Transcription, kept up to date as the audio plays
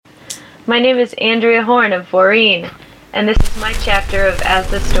My name is Andrea Horn of Voreen, and this is my chapter of As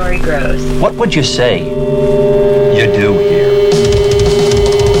the Story Grows. What would you say you do here?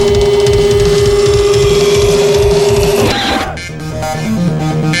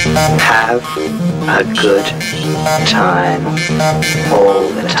 Have a good time all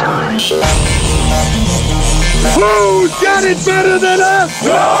the time. Who's got it better than us?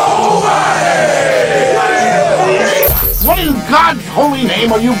 Nobody! What in God's holy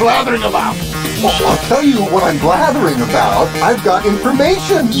name are you blathering about? Well, I'll tell you what I'm blathering about. I've got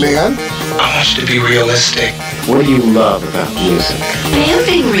information, man. I want you to be realistic. What do you love about music? Man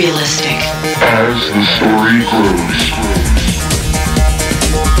being realistic. As the story grows.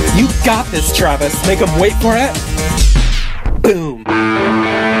 You got this, Travis. Make him wait for it. Boom.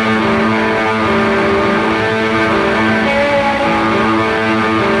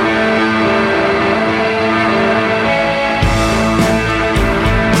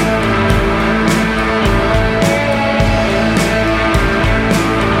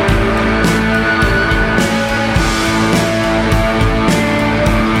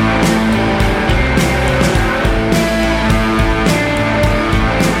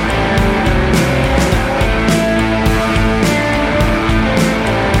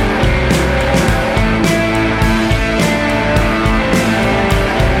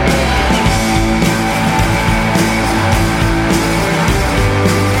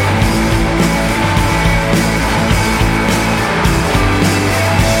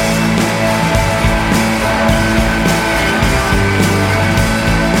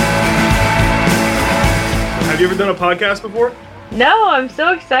 Have you ever done a podcast before? No, I'm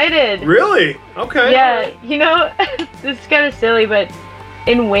so excited. Really? Okay. Yeah, you know, this is kind of silly, but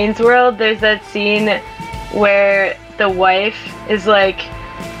in Wayne's World, there's that scene where the wife is like,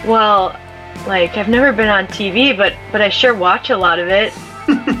 well, like, I've never been on TV, but I sure watch a lot of it.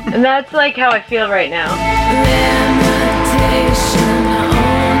 And that's like how I feel right now.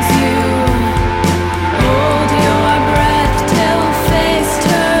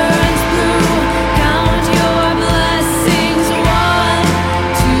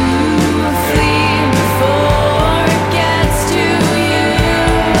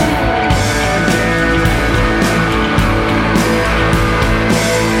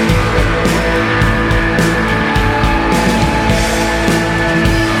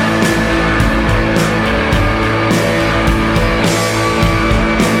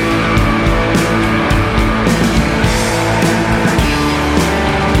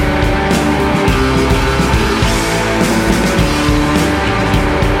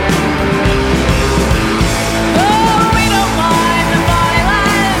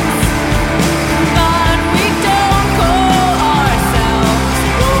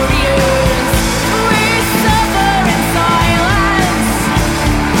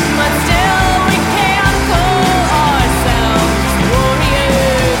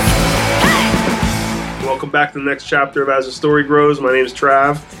 Back to the next chapter of As the Story Grows. My name is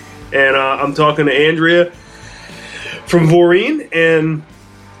Trav, and I'm talking to Andrea from Voreen, and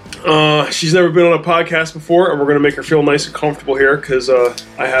she's never been on a podcast before, and we're going to make her feel nice and comfortable here because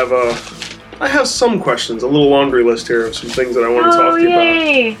I have some questions, a little laundry list here of some things that I want to talk to you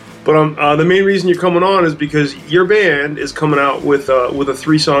about. But the main reason you're coming on is because your band is coming out with a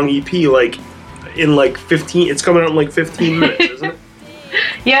 3-song EP, like in like 15. It's coming out in like 15 minutes, isn't it?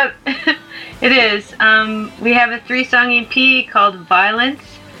 Yep. It is. We have a 3-song EP called Violence,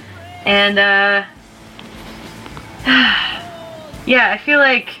 and yeah, I feel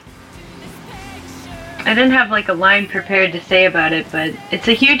like I didn't have like a line prepared to say about it, but it's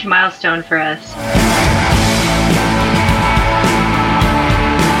a huge milestone for us.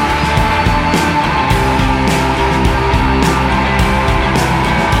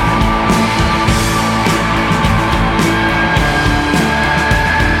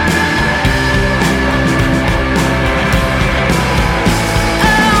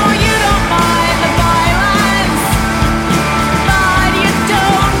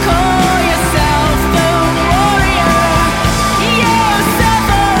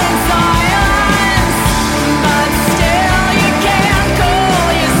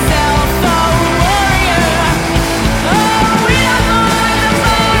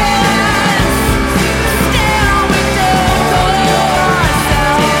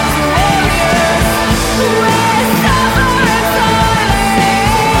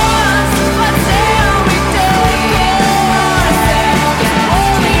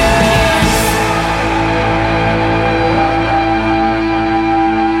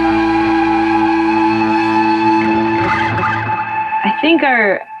 think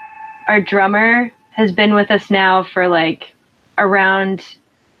our drummer has been with us now for like around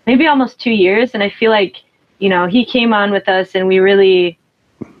maybe almost 2 years. And I feel like, you know, he came on with us and we reached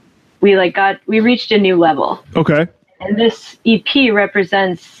a new level. Okay. And this EP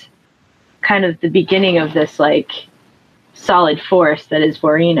represents kind of the beginning of this like solid force that is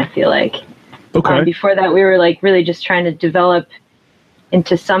Voreen, I feel like. Okay. Before that, we were like really just trying to develop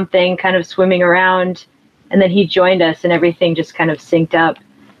into something, kind of swimming around. And then he joined us and everything just kind of synced up.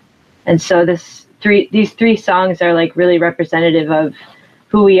 And so these three songs are like really representative of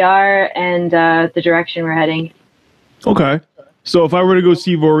who we are and the direction we're heading. Okay. So if I were to go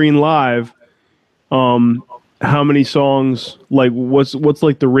see Voreen live, how many songs, like what's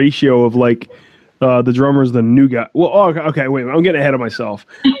like the ratio of like the drummer's the new guy? Well, okay, wait, I'm getting ahead of myself.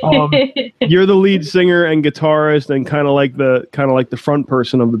 You're the lead singer and guitarist and kind of like the front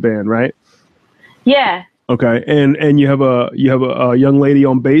person of the band, right? Yeah. Okay. And you have a young lady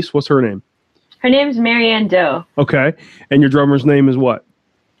on bass. What's her name? Her name's Marianne Doe. Okay. And your drummer's name is what?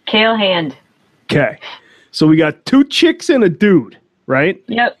 Kale Hand. Okay. So we got 2 chicks and a dude, right?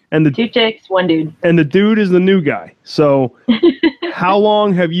 Yep. And the 2 chicks, 1 dude. And the dude is the new guy. So how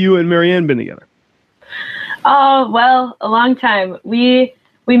long have you and Marianne been together? Oh, well, a long time. We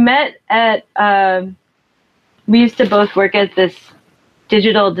met at, we used to both work at this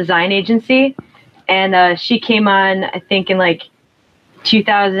digital design agency. And she came on, I think, in like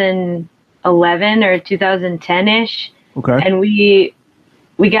 2011 or 2010-ish. Okay. And we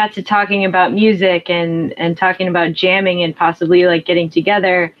got to talking about music and talking about jamming and possibly like getting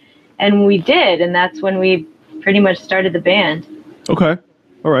together. And we did. And that's when we pretty much started the band. Okay.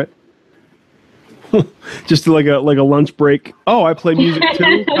 All right. Just like a lunch break. Oh, I play music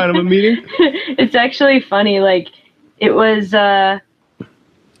too, kind of a meeting. It's actually funny. Like it was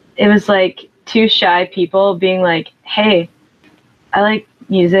like 2 shy people being like, "Hey, I like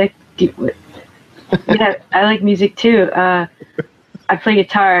music. Yeah, I like music too. I play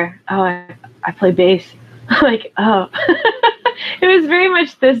guitar. Oh, I play bass." Like, oh, it was very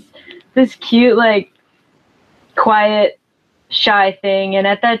much this cute, like, quiet, shy thing. And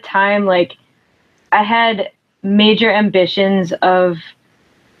at that time, like, I had major ambitions of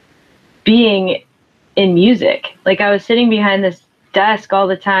being in music. Like, I was sitting behind this desk all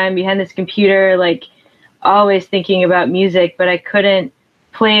the time, behind this computer, like, always thinking about music, but I couldn't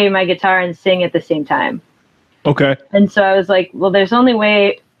play my guitar and sing at the same time. Okay. And so I was like, well, there's only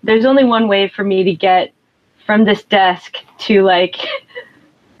one way for me to get from this desk to like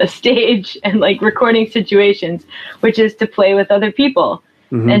a stage and like recording situations, which is to play with other people.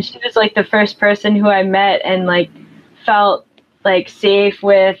 Mm-hmm. And she was like the first person who I met and like felt like safe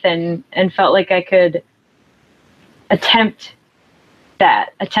with and felt like I could attempt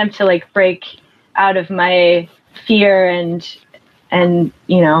to like break out of my fear and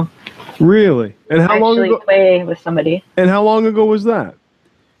you know, really. And how long ago? Play with somebody. And how long ago was that?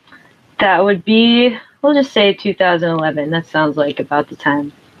 That would be, we'll just say 2011. That sounds like about the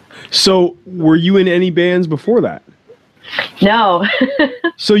time. So, were you in any bands before that? No.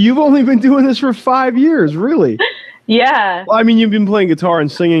 So you've only been doing this for 5 years, really? Yeah. Well, I mean, you've been playing guitar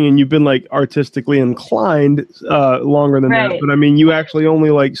and singing, and you've been like artistically inclined longer than that. But I mean, you actually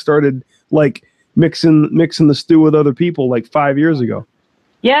only like started like mixing the stew with other people like 5 years ago.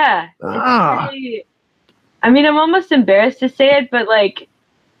 Yeah. Really, I mean, I'm almost embarrassed to say it, but like,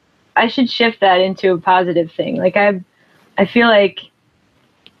 I should shift that into a positive thing. Like I feel like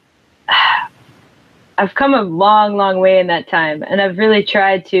I've come a long, long way in that time, and I've really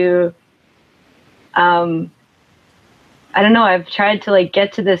tried to, I don't know, I've tried to like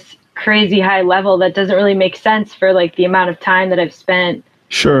get to this crazy high level that doesn't really make sense for like the amount of time that I've spent.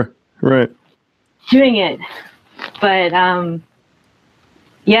 Sure. Right. Doing it. But,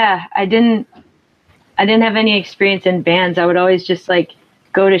 yeah, I didn't have any experience in bands. I would always just like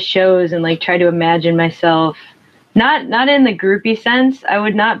go to shows and like try to imagine myself, not in the groupie sense. I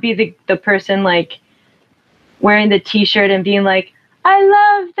would not be the person like wearing the t-shirt and being like, I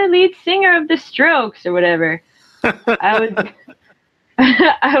love the lead singer of the Strokes or whatever. I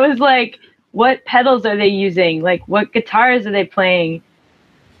was like, what pedals are they using? Like, what guitars are they playing?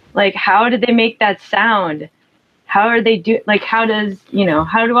 Like, how did they make that sound? How are they how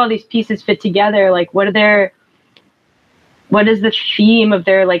do all these pieces fit together? Like, what is the theme of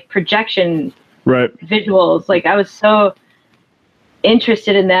their like projection visuals? Like, I was so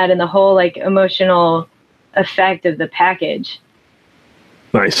interested in that and the whole like emotional effect of the package.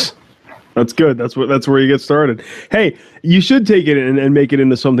 Nice. That's good. That's where you get started. Hey, you should take it and make it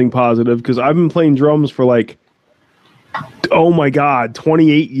into something positive, because I've been playing drums for like, oh my God,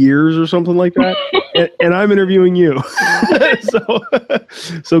 28 years or something like that. and I'm interviewing you.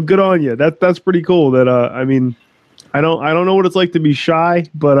 So good on you. That's pretty cool that, I mean, I don't know what it's like to be shy,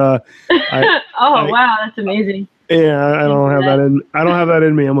 but wow, that's amazing. Yeah, I don't have that in. I don't have that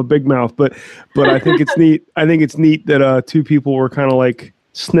in me. I'm a big mouth, but I think it's neat. I think it's neat that two people were kind of like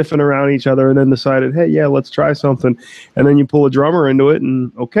sniffing around each other and then decided, hey, yeah, let's try something. And then you pull a drummer into it,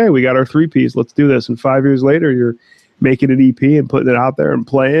 and okay, we got our 3-piece. Let's do this. And 5 years later, you're making an EP and putting it out there and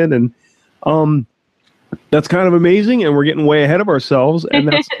playing, and that's kind of amazing. And we're getting way ahead of ourselves, and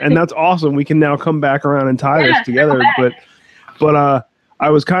that's awesome. We can now come back around and tie this together. But I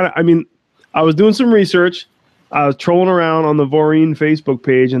was doing some research. I was trolling around on the Voreen Facebook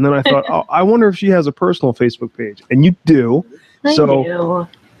page, and then I thought, oh, I wonder if she has a personal Facebook page. And you do. I do.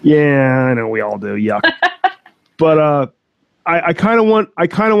 Yeah, I know we all do. Yuck. But I kind of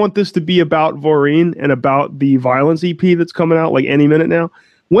want this to be about Voreen and about the Violence EP that's coming out like any minute now.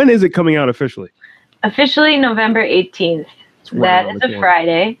 When is it coming out officially? Officially November 18th. That is a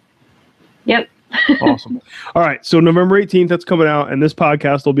Friday. Yep. Awesome. All right, so November 18th, that's coming out, and this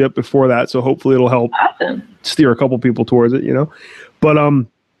podcast will be up before that, so hopefully it'll help steer a couple people towards it, But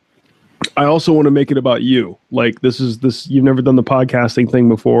I also want to make it about you. Like this you've never done the podcasting thing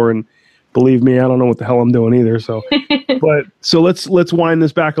before, and believe me, I don't know what the hell I'm doing either. So, so let's wind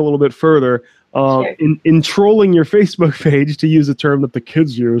this back a little bit further. Sure. In trolling your Facebook page, to use a term that the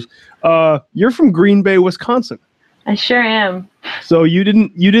kids use, you're from Green Bay, Wisconsin. I sure am. So you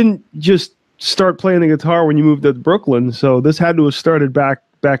didn't just start playing the guitar when you moved to Brooklyn. So this had to have started back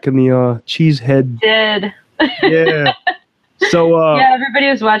in the Cheesehead. Did. Yeah. So yeah, everybody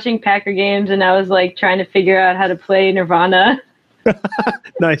was watching Packer games, and I was like trying to figure out how to play Nirvana.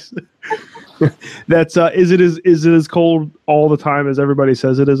 Nice. That's is it as cold all the time as everybody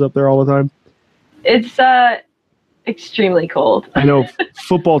says it is up there all the time? It's extremely cold. I know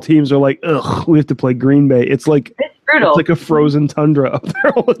football teams are like, ugh, we have to play Green Bay. It's brutal. It's like a frozen tundra up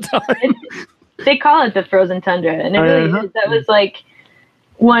there all the time. They call it the frozen tundra, and it really is. That was like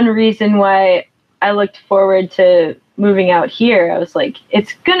one reason why I looked forward to moving out here. I was like,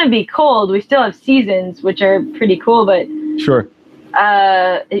 it's gonna be cold. We still have seasons, which are pretty cool, but sure.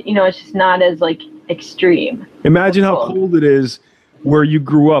 It's just not as like extreme. Imagine how cold it is where you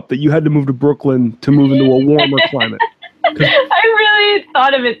grew up, that you had to move to Brooklyn to move into a warmer climate. I really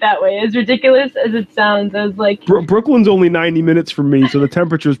thought of it that way. As ridiculous as it sounds, I was like, Brooklyn's only 90 minutes from me, so the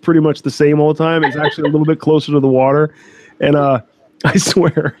temperature is pretty much the same all the time. It's actually a little bit closer to the water, and I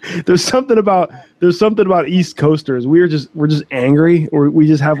swear, there's something about East Coasters. We're just angry, or we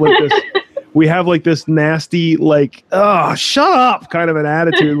just have like this. We have like this nasty, like, oh, shut up kind of an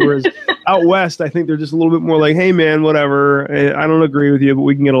attitude. Whereas out west, I think they're just a little bit more like, hey, man, whatever. I don't agree with you, but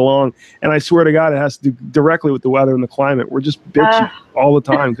we can get along. And I swear to God, it has to do directly with the weather and the climate. We're just bitching all the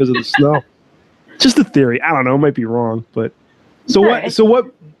time because of the snow. Just a theory. I don't know. It might be wrong. But so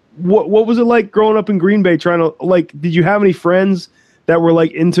what was it like growing up in Green Bay? Trying to, like, did you have any friends that were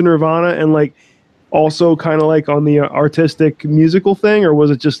like into Nirvana and like also kind of like on the artistic musical thing, or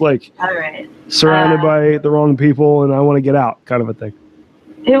was it just like surrounded by the wrong people and I want to get out kind of a thing?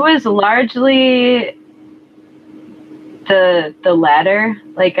 It was largely the latter.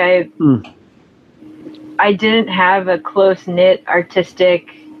 Like I didn't have a close knit artistic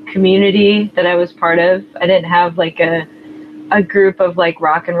community that I was part of. I didn't have like a group of like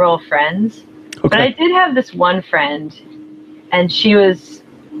rock and roll friends, but I did have this one friend, and she was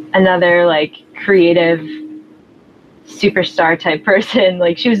another like creative superstar type person.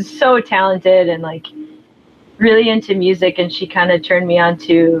 Like she was so talented and like really into music, and she kind of turned me on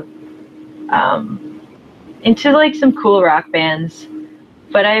to into like some cool rock bands.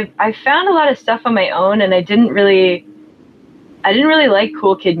 But I found a lot of stuff on my own, and I didn't really like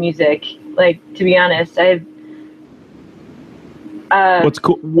cool kid music. Like, to be honest, what's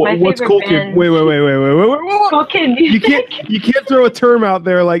cool? What's cool kid? Wait. Cool kid music. You can't throw a term out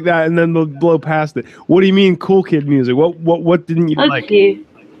there like that and then they'll blow past it. What do you mean cool kid music? What didn't you like? See.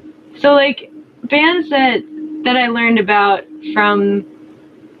 So like bands that I learned about from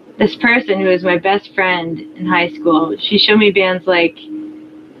this person who was my best friend in high school. She showed me bands like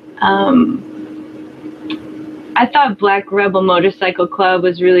I thought Black Rebel Motorcycle Club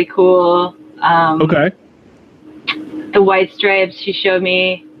was really cool. Okay. The White Stripes, she showed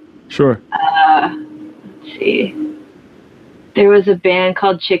me. Sure. Let's see. There was a band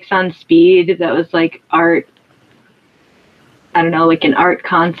called Chicks on Speed that was like art. I don't know, like an art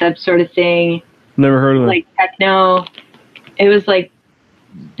concept sort of thing. Never heard of it. Like techno. It was like,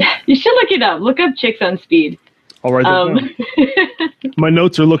 you should look it up. Look up Chicks on Speed. I'll write that down. My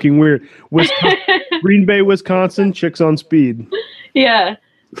notes are looking weird. Green Bay, Wisconsin, Chicks on Speed. Yeah.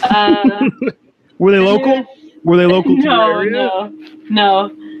 Were they local? Were they local to your area?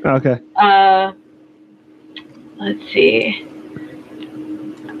 No. Okay. let's see.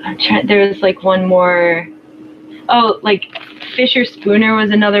 I'm trying. There was like one more. Oh, like Fisher Spooner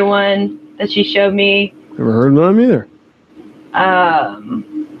was another one that she showed me. Never heard of them either.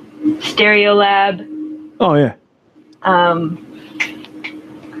 Stereolab. Oh yeah. I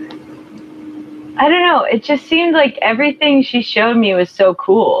don't know. It just seemed like everything she showed me was so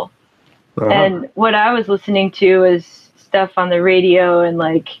cool. Uh-huh. And what I was listening to was stuff on the radio and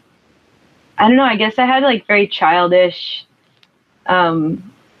like, I don't know, I guess I had like very childish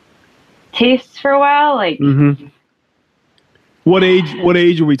tastes for a while. Like, What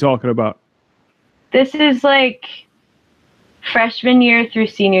age are we talking about? This is like freshman year through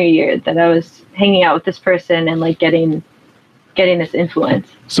senior year that I was hanging out with this person and like getting this influence.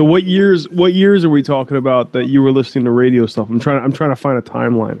 So what years are we talking about that you were listening to radio stuff? I'm trying to find a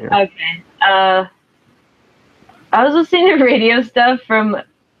timeline here. Okay. I was listening to radio stuff from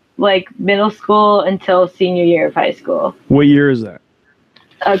like middle school until senior year of high school. What year is that?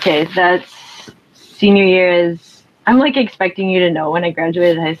 Okay, that's senior year is. I'm like expecting you to know when I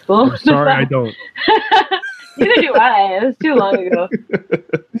graduated high school. I'm sorry, I don't. Neither do I. It was too long ago.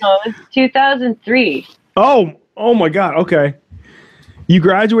 No, it was 2003. Oh my God. Okay. You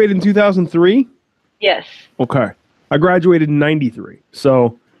graduated in 2003? Yes. Okay. I graduated in 93.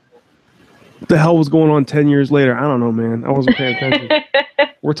 So what the hell was going on 10 years later? I don't know, man. I wasn't paying attention.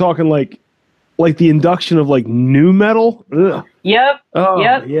 We're talking like the induction of like new metal? Ugh. Yep. Oh,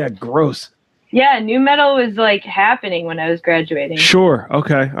 yep. Yeah, gross. Yeah, new metal was like happening when I was graduating. Sure.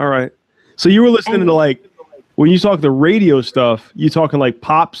 Okay. All right. So you were listening to like, when you talk the radio stuff, you talking like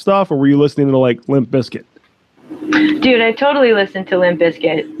pop stuff, or were you listening to like Limp Bizkit? Dude, I totally listened to Limp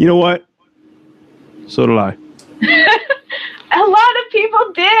Bizkit. You know what? So did I. A lot of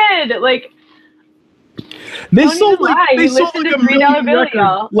people did. Like, they sold like a million records.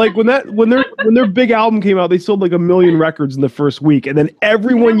 Y'all. Like when their big album came out, they sold like 1 million records in the first week, and then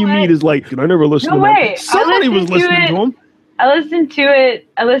everyone you meet is like, I never listened to them. Somebody was listening to them. I listened to it.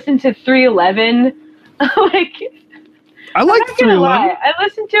 I listened to 311. Like, I like 311. I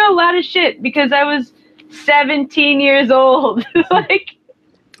listened to a lot of shit because I was 17 years old. Like,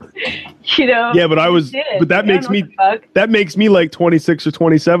 you know. Yeah, but but that makes me like 26 or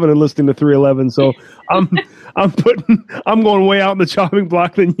 27 and listening to 311. So I'm going way out in the chopping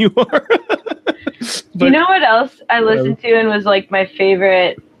block than you are. You know what else I listened to and was like my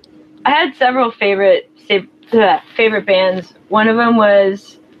favorite? I had several favorite bands. One of them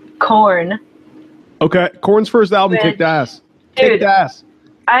was Korn. Okay, Korn's first album kicked ass. Kicked ass.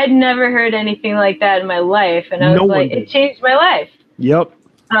 I'd never heard anything like that in my life, and I was like, it changed my life. Yep.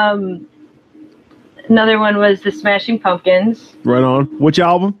 Another one was the Smashing Pumpkins. Right on. Which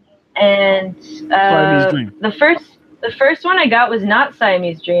album? And Siamese Dream. The first one I got was not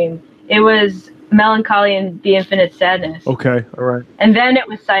Siamese Dream. It was Melancholy and the Infinite Sadness. Okay, all right. And then it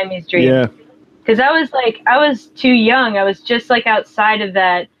was Siamese Dream. Yeah. Because I was too young. I was just like outside of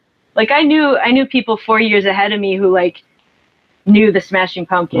that. Like I knew people 4 years ahead of me who like knew the Smashing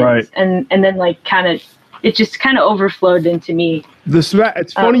Pumpkins, right. and then like it just kind of overflowed into me.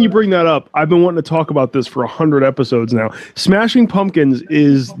 It's funny you bring that up. I've been wanting to talk about this for 100 episodes now. Smashing Pumpkins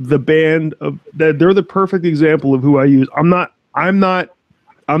is the band they're the perfect example of who I use. I'm not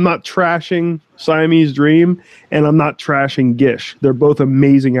trashing Siamese Dream, and I'm not trashing Gish. They're both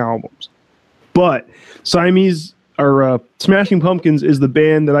amazing albums, but Smashing Pumpkins is the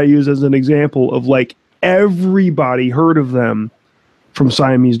band that I use as an example of like everybody heard of them from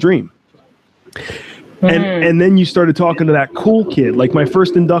Siamese Dream. And then you started talking to that cool kid. Like my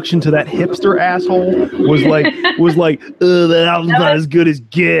first induction to that hipster asshole was like that album's not as good as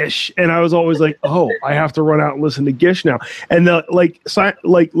Gish. And I was always like, oh, I have to run out and listen to Gish now. And like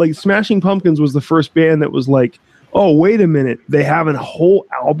Smashing Pumpkins was the first band that was like, oh, wait a minute, they have a whole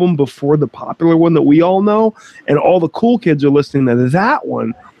album before the popular one that we all know, and all the cool kids are listening to that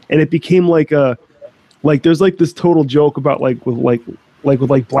one, and it became there's like this total joke about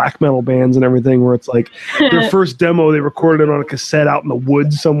with black metal bands and everything, where it's like their first demo they recorded it on a cassette out in the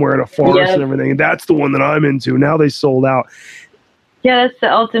woods somewhere in a forest and everything, and that's the one that I'm into. Now they sold out. Yeah, that's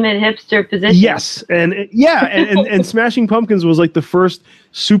the ultimate hipster position. Yes, and Smashing Pumpkins was like the first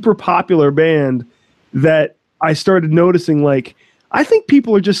super popular band that I started noticing, like, I think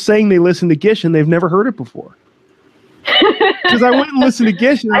people are just saying they listen to Gish and they've never heard it before. Because I went and listened to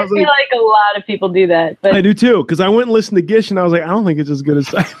Gish and I feel like a lot of people do that. But I do too, because I went and listened to Gish and I was like, I don't think it's as good as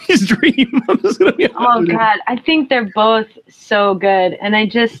Siamese Dream. I'm just gonna be honest. Oh God, I think they're both so good, and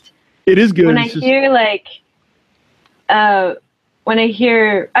it is good. When I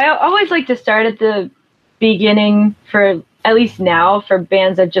always like to start at the beginning for at least now for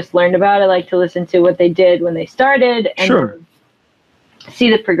bands I've just learned about, I like to listen to what they did when they started and see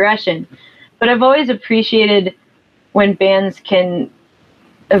the progression. But I've always appreciated when bands can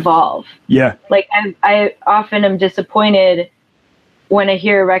evolve. Yeah. Like I often am disappointed when I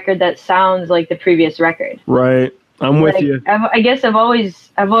hear a record that sounds like the previous record. Right. I'm with you. I guess I've always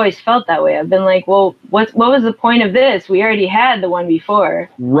felt that way. I've been like, well, what was the point of this? We already had the one before.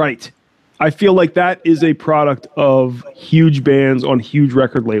 Right. I feel like that is a product of huge bands on huge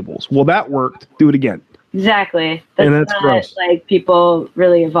record labels. Well, that worked. Do it again. Exactly. And that's not gross. like people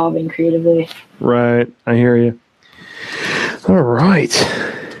really evolving creatively. Right. I hear you. All right.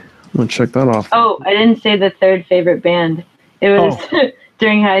 I'm going to check that off. Oh, I didn't say the third favorite band. It was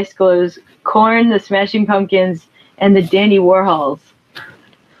during high school. It was Korn, the Smashing Pumpkins, and the Dandy Warhols.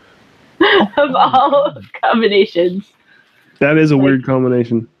 Of all combinations. That is a weird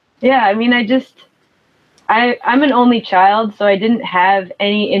combination. Yeah, I mean, I'm an only child, so I didn't have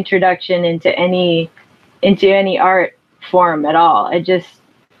any introduction into any art form at all. I just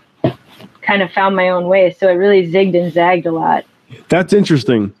kind of found my own way, so it really zigged and zagged a lot. That's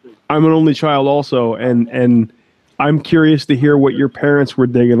interesting. I'm an only child also, and I'm curious to hear what your parents were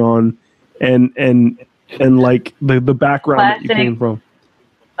digging on, and like the background that you came from.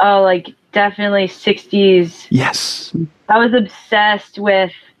 Oh, like definitely 60s. Yes. I was obsessed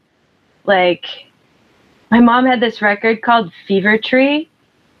with, like, my mom had this record called Fever Tree.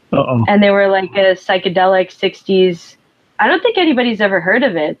 Uh-oh. And they were like a psychedelic 60s. I don't think anybody's ever heard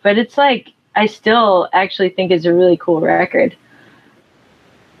of it, but it's like, I still actually think is a really cool record.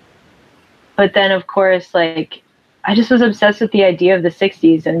 But then, of course, like, I just was obsessed with the idea of the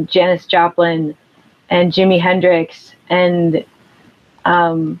 60s and Janis Joplin and Jimi Hendrix. And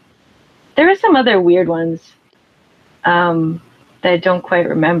there were some other weird ones that I don't quite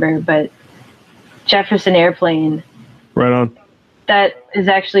remember, but Jefferson Airplane. Right on. That is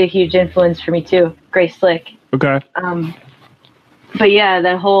actually a huge influence for me too. Grace Slick. Okay. But yeah,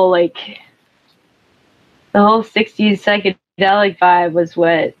 the whole 60s psychedelic vibe was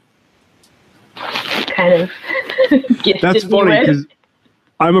what kind of gifted That's me funny with. because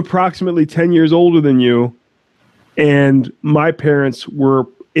I'm approximately 10 years older than you, and my parents were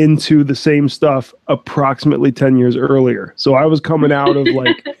into the same stuff approximately 10 years earlier. So I was coming out of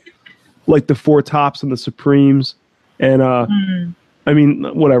like the Four Tops and the Supremes, and I mean,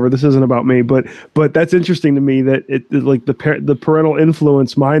 whatever. This isn't about me, but that's interesting to me that it like the parental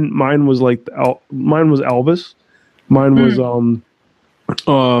influence. Mine was Elvis. Mine was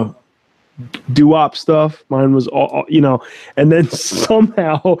doo-wop stuff. Mine was all, and then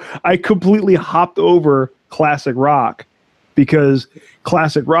somehow I completely hopped over classic rock, because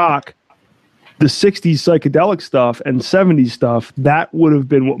classic rock, the 60s psychedelic stuff and 70s stuff, that would have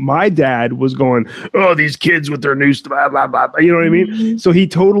been what my dad was going, oh, these kids with their new stuff, blah, blah, blah. You know what I mean? Mm-hmm. So he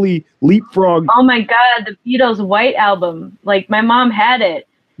totally leapfrogged. Oh my God, the Beatles' White Album. Like, my mom had it.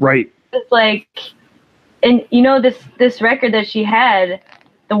 Right. It's like, and this record that she had,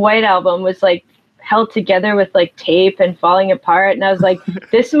 the White Album, was like held together with like tape and falling apart. And I was like,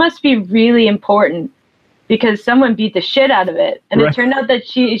 this must be really important because someone beat the shit out of it. And It turned out that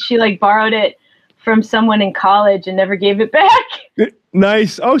she like borrowed it from someone in college and never gave it back.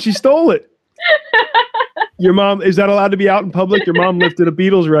 Nice. Oh, she stole it. Your mom, is that allowed to be out in public? Your mom lifted a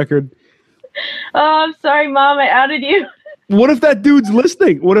Beatles record. Oh, I'm sorry, Mom. I outed you. What if that dude's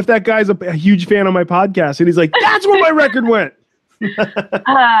listening? What if that guy's a huge fan of my podcast and he's like, that's where my record went?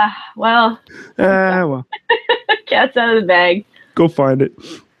 Well. Cat's out of the bag. Go find it.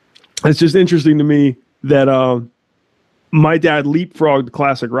 It's just interesting to me that my dad leapfrogged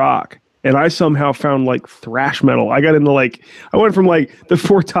classic rock, and I somehow found like thrash metal. I got into I went from like the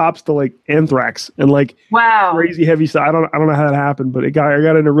Four Tops to like Anthrax and like wow, crazy heavy stuff. I don't know how that happened, but I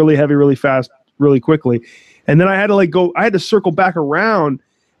got into really heavy, really fast, really quickly. And then I had to I had to circle back around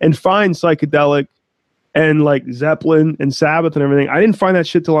and find psychedelic and like Zeppelin and Sabbath and everything. I didn't find that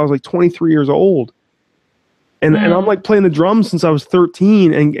shit till I was like 23 years old. And I'm like playing the drums since I was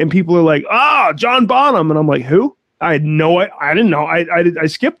 13, and people are like, John Bonham. And I'm like, who? I didn't know. I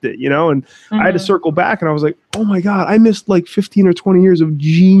skipped it, and I had to circle back, and I was like, oh my God, I missed like 15 or 20 years of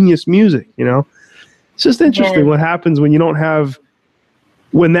genius music, It's just interesting what happens when you don't have,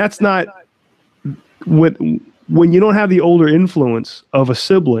 when you don't have the older influence of a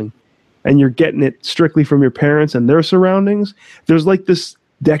sibling and you're getting it strictly from your parents and their surroundings. There's like this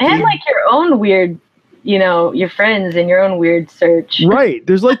decade. And like your own weird, your friends and your own weird search. Right.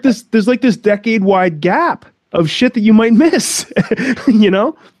 There's like this decade wide gap of shit that you might miss.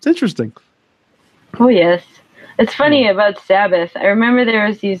 It's interesting. Oh yes. It's funny about Sabbath. I remember there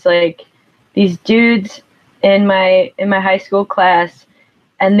was these dudes in my high school class,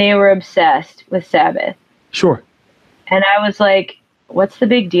 and they were obsessed with Sabbath. Sure. And I was like, what's the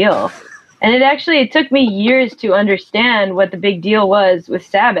big deal? And it took me years to understand what the big deal was with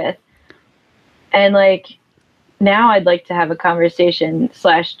Sabbath. And like, now I'd like to have a conversation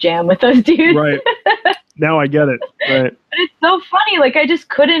 / jam with those dudes. Right. Now I get it. Right. But it's so funny. Like, I just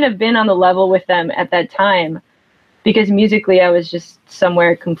couldn't have been on the level with them at that time because musically I was just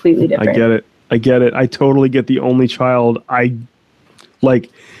somewhere completely different. I get it. I totally get the only child. Do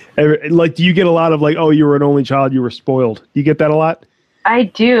you get a lot of like, oh, you were an only child, you were spoiled? Do you get that a lot? I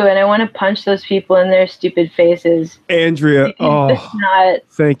do, and I want to punch those people in their stupid faces. Andrea,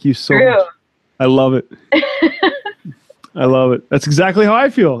 thank you so much. I love it. I love it. That's exactly how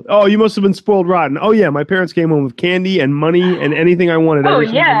I feel. Oh, you must have been spoiled rotten. Oh, yeah, my parents came home with candy and money and anything I wanted. Oh,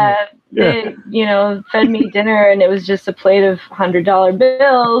 yeah. They, fed me dinner, and it was just a plate of $100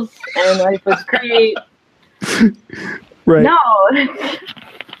 bills, and life was great. Right. No.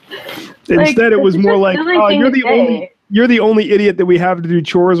 Instead, it was more like, oh, you're the only idiot that we have to do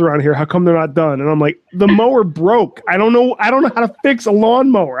chores around here. How come they're not done? And I'm like, the mower broke. I don't know how to fix a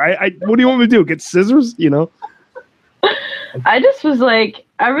lawnmower. What do you want me to do? Get scissors? I just was like,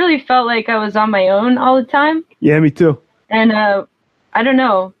 I really felt like I was on my own all the time. Yeah, me too. And I don't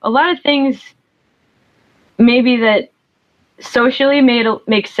know, a lot of things maybe that socially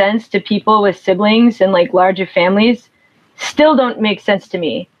make sense to people with siblings and like larger families still don't make sense to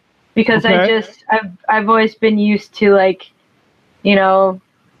me. Because okay. I've always been used to like,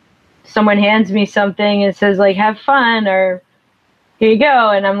 someone hands me something and says like, have fun or here you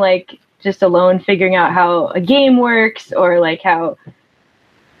go. And I'm like just alone figuring out how a game works or like how,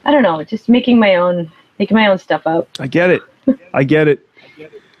 I don't know, just making my own stuff up. I get it.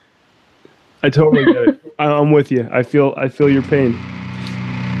 I totally get it. I'm with you. I feel your pain.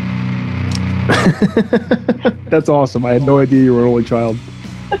 That's awesome. I had no idea you were an only child.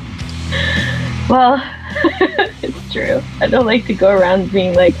 Well, it's true. I don't like to go around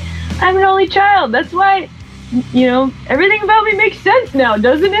being like, I'm an only child. That's why, everything about me makes sense now,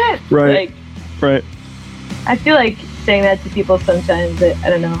 doesn't it? Right. Right. I feel like saying that to people sometimes, but I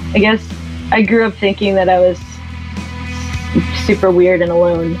don't know. I guess I grew up thinking that I was super weird and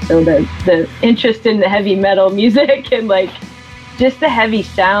alone. So the interest in the heavy metal music and like just the heavy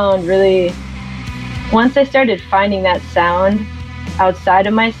sound really, once I started finding that sound outside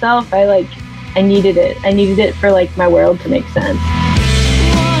of myself, I needed it. I needed it for like my world to make sense.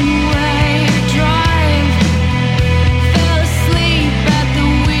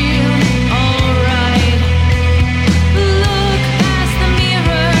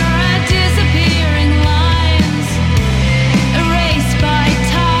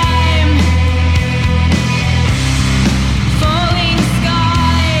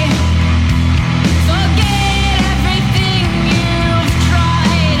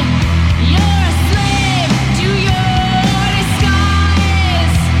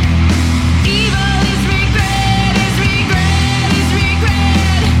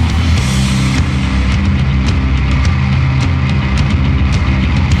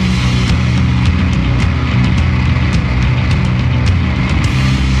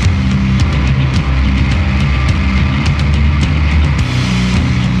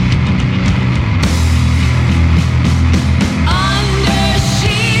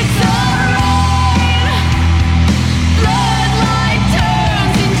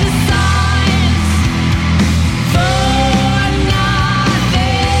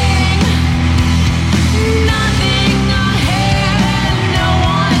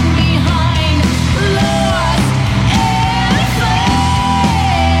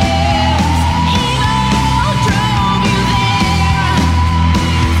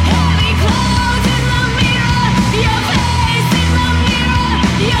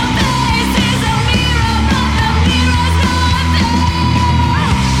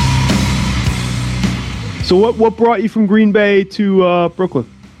 So what brought you from Green Bay to Brooklyn?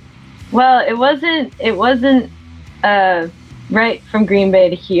 Well, it wasn't right from Green Bay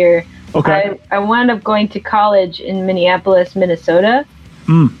to here. Okay. I wound up going to college in Minneapolis, Minnesota.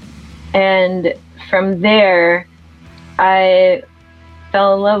 And from there, I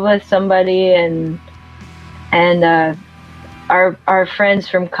fell in love with somebody, and our friends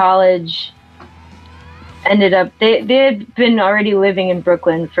from college ended up, they had been already living in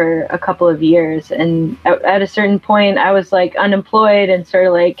Brooklyn for a couple of years, and at a certain point I was like unemployed and sort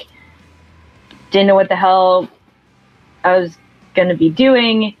of like didn't know what the hell I was gonna be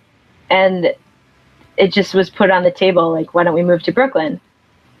doing, and it just was put on the table like, why don't we move to Brooklyn?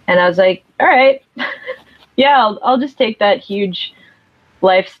 And I was like, all right. Yeah, I'll just take that huge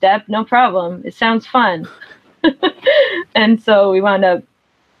life step, no problem. It sounds fun. And so we wound up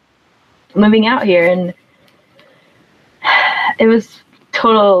moving out here, and it was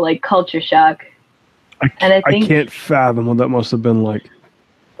total like culture shock. I can't fathom what that must have been like.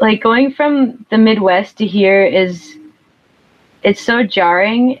 Like going from the Midwest to here it's so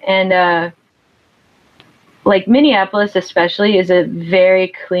jarring, and like Minneapolis especially is a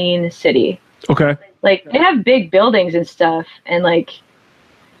very clean city. Okay. Like they have big buildings and stuff, and like,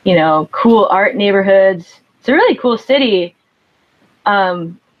 you know, cool art neighborhoods. It's a really cool city.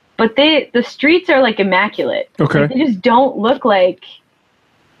 But the streets are like immaculate. Okay. Like, they just don't look like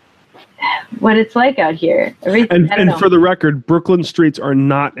what it's like out here. And for the record, Brooklyn streets are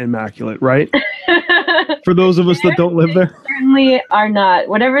not immaculate, right? For those of us that don't live there. Certainly are not.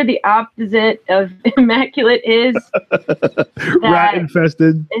 Whatever the opposite of immaculate is. Rat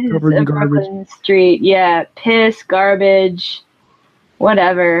infested, covered in garbage. Brooklyn street, yeah. Piss, garbage,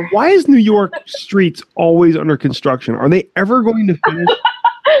 whatever. Why is New York streets always under construction? Are they ever going to finish?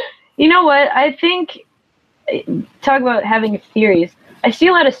 You know what? I think, talk about having theories. I see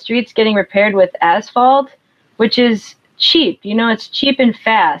a lot of streets getting repaired with asphalt, which is cheap. You know, it's cheap and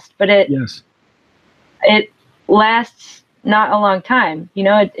fast, but it lasts not a long time. You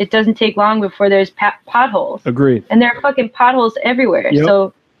know, it doesn't take long before there's potholes. Agreed. And there are fucking potholes everywhere. Yep.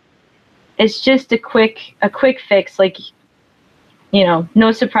 So it's just a quick fix. Like, you know,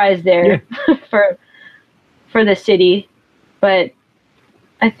 no surprise there for the city, but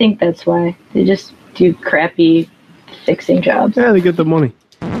I think that's why they just do crappy fixing jobs. Yeah, they get the money.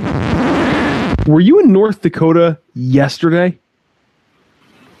 Were you in North Dakota yesterday?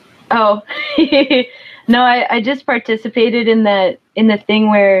 Oh, no, I just participated in the thing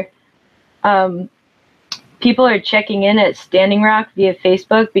where people are checking in at Standing Rock via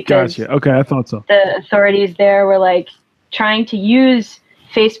Facebook because gotcha. Okay, I thought so. The authorities there were like trying to use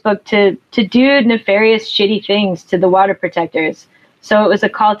Facebook to do nefarious, shitty things to the water protectors. So it was a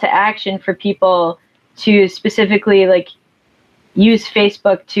call to action for people to specifically like use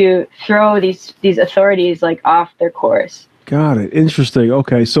Facebook to throw these authorities like off their course. Got it. Interesting.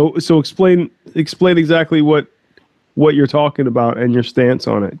 Okay, so explain exactly what you're talking about and your stance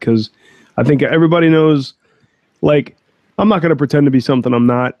on it, because I think everybody knows. Like, I'm not going to pretend to be something I'm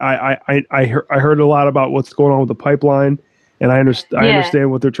not. I heard a lot about what's going on with the pipeline, and I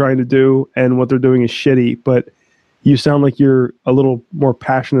understand what they're trying to do, and what they're doing is shitty. But you sound like you're a little more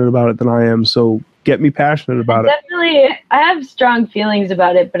passionate about it than I am. So get me passionate about it. Definitely, I have strong feelings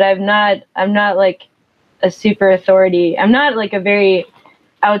about it, but I'm not like a super authority. I'm not like a very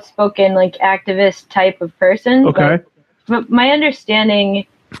outspoken like activist type of person. Okay. But my understanding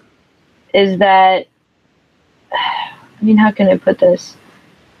is that, I mean, how can I put this?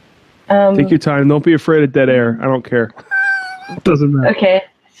 Take your time. Don't be afraid of dead air. I don't care. It doesn't matter. Okay.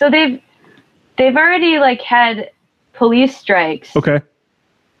 So they've already like had police strikes. Okay.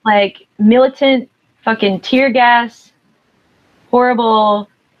 Like militant fucking tear gas, horrible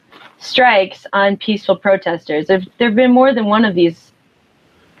strikes on peaceful protesters. There've been more than one of these.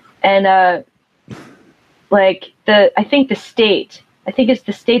 And like I think it's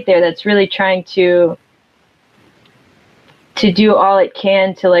the state there that's really trying to do all it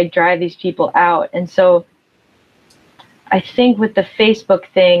can to like drive these people out. And so I think with the Facebook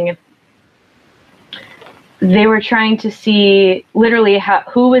thing, they were trying to see literally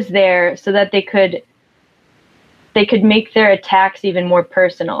who was there so that they could make their attacks even more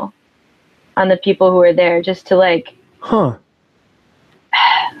personal on the people who were there, just to like, I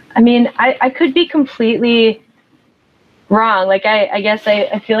mean, I could be completely wrong. Like, I guess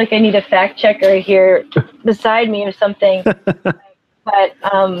I feel like I need a fact checker here beside me or something. But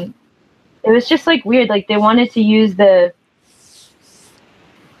it was just like weird. Like they wanted to use the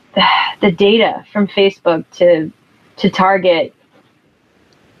data from Facebook to target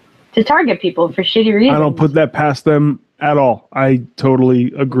people for shitty reasons. I don't put that past them at all. I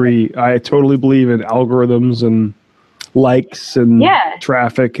totally agree. I totally believe in algorithms and likes and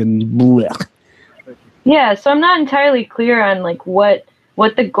traffic and blech. Yeah, so I'm not entirely clear on like what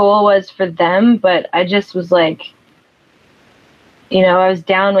the goal was for them, but I just was like, you know, I was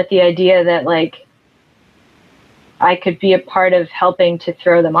down with the idea that like I could be a part of helping to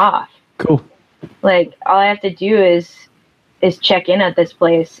throw them off. Cool. Like all I have to do is check in at this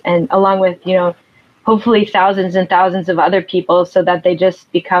place, and along with, you know, hopefully thousands and thousands of other people, so that they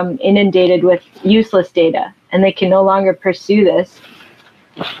just become inundated with useless data and they can no longer pursue this.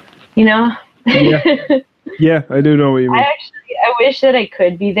 You know? Yeah, I do know what you mean. I wish that I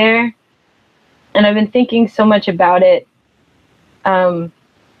could be there, and I've been thinking so much about it,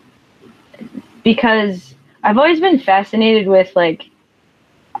 because I've always been fascinated with like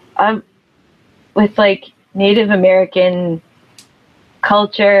with like Native American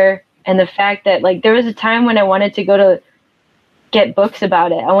culture and the fact that like there was a time when I wanted to go to get books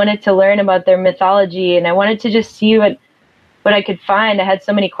about it. I wanted to learn about their mythology, and I wanted to just see what I could find. I had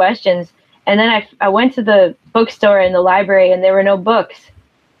so many questions. And then I went to the bookstore in the library, and there were no books.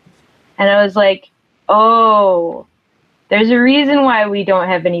 And I was like, oh, there's a reason why we don't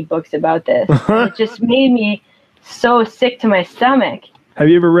have any books about this. It just made me so sick to my stomach. Have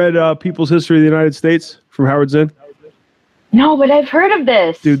you ever read People's History of the United States from Howard Zinn? No, but I've heard of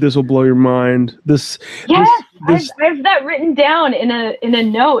this. Dude, this will blow your mind. I have that written down in a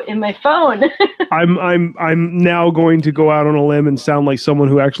note in my phone. I'm now going to go out on a limb and sound like someone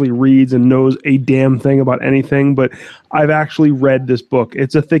who actually reads and knows a damn thing about anything, but I've actually read this book.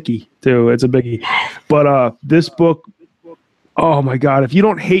 It's a thickie too. It's a biggie. But this book, oh my God, if you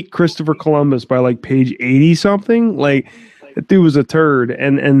don't hate Christopher Columbus by like page 80 something, like that dude was a turd.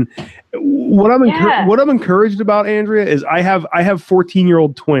 And what I'm encouraged about, Andrea, is I have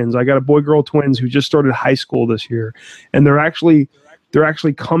 14-year-old twins. I got a boy-girl twins who just started high school this year, and they're actually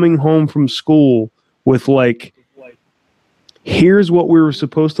coming home from school with like, here's what we were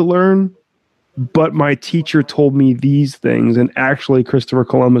supposed to learn, but my teacher told me these things, and actually Christopher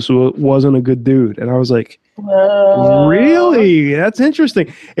Columbus wasn't a good dude. And I was like, whoa. Really? That's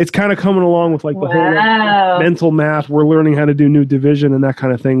interesting. It's kind of coming along with like the whole like, mental math. We're learning how to do new division and that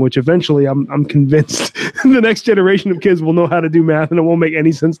kind of thing, which eventually I'm convinced the next generation of kids will know how to do math, and it won't make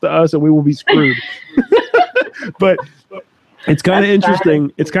any sense to us, and we will be screwed. But it's kind of interesting.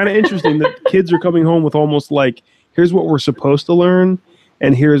 Fun. It's kind of interesting that kids are coming home with almost like, here's what we're supposed to learn,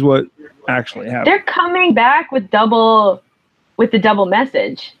 and here's what actually happened. They're coming back with the double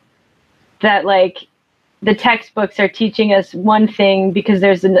message that like the textbooks are teaching us one thing because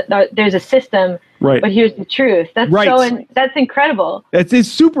there's a system, right? But here's the truth. That's right. That's incredible. It's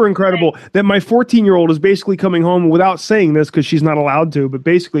super incredible that my 14-year-old is basically coming home without saying this because she's not allowed to. But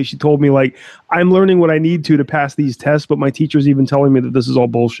basically, she told me like, I'm learning what I need to pass these tests, but my teacher's even telling me that this is all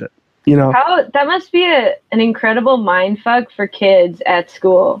bullshit. You know, that must be an incredible mindfuck for kids at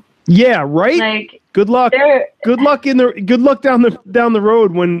school. Yeah, right. Like, good luck. Good luck down the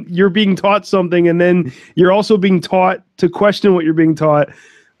road when you're being taught something, and then you're also being taught to question what you're being taught.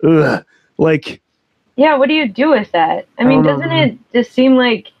 Ugh. Like, yeah, what do you do with that? I mean, doesn't it just seem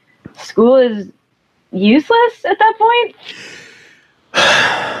like school is useless at that point?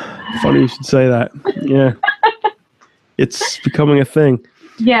 Funny you should say that. Yeah, it's becoming a thing.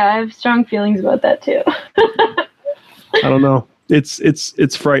 Yeah, I have strong feelings about that too. I don't know.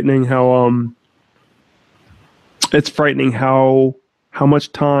 It's frightening how how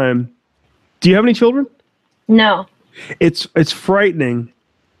much time. Do you have any children? No. It's frightening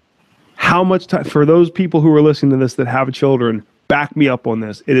how much time, for those people who are listening to this that have children, back me up on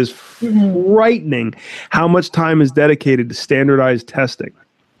this. It is frightening how much time is dedicated to standardized testing.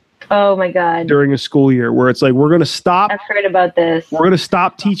 Oh my God. During a school year, where it's like, we're going to stop. I've heard about this. We're going to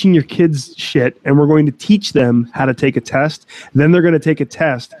stop teaching your kids shit, and we're going to teach them how to take a test. Then they're going to take a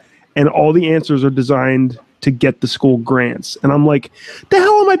test, and all the answers are designed to get the school grants. And I'm like, the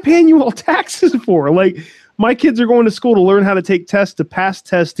hell am I paying you all taxes for? Like, my kids are going to school to learn how to take tests, to pass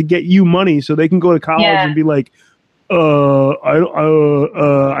tests, to get you money so they can go to college and be like, I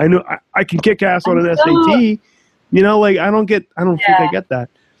know I can kick ass on an SAT. You know, like, I don't think I get that.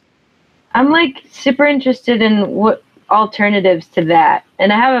 I'm like super interested in what alternatives to that,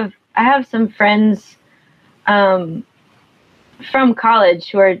 and I have some friends from college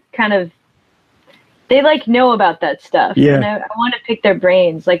who are kind of, they like know about that stuff, and I want to pick their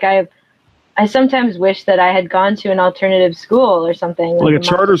brains. Like I sometimes wish that I had gone to an alternative school or something, like a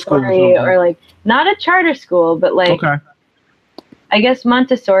charter school, or like not a charter school, but like I guess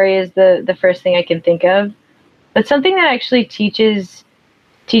Montessori is the first thing I can think of, but something that actually teaches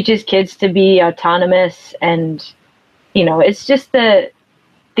kids to be autonomous, and you know, it's just the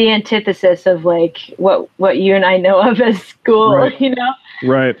antithesis of like what you and I know of as school, right. You know,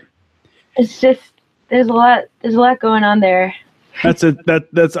 right? It's just there's a lot going on there. I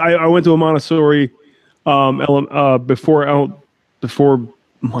went to a Montessori before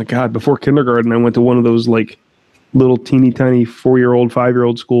kindergarten. I went to one of those like little teeny tiny 4-year-old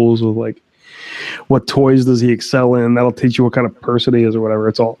 5-year-old schools with like, what toys does he excel in? That'll teach you what kind of person he is or whatever.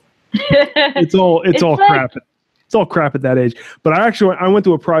 It's all crap. It's all crap at that age. But I went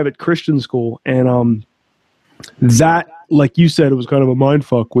to a private Christian school, and that, like you said, it was kind of a mind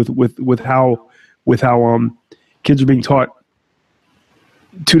fuck with how kids are being taught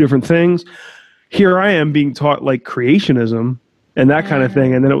two different things. Here I am being taught like creationism and that kind of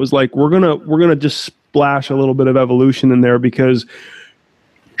thing, and then it was like we're gonna just splash a little bit of evolution in there because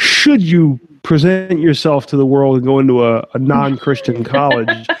should you present yourself to the world and go into a non-Christian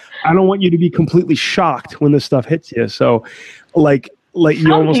college, I don't want you to be completely shocked when this stuff hits you. So, like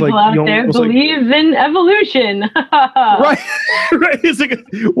you almost people like out there believe in evolution. right. It's like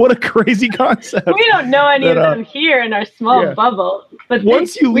what a crazy concept. We don't know any of them here in our small bubble, but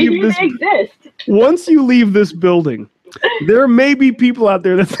once you leave this, exist. Once you leave this building, there may be people out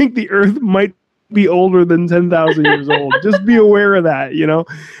there that think the Earth might be older than 10,000 years old. Just be aware of that, you know?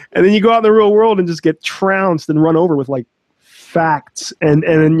 And then you go out in the real world and just get trounced and run over with like facts. And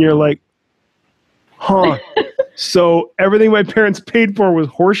then you're like, huh. So everything my parents paid for was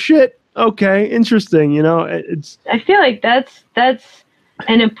horseshit? Okay, interesting, you know? I feel like that's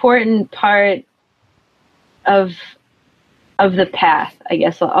an important part of the path, I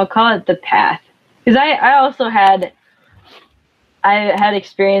guess. I'll call it the path. Because I also had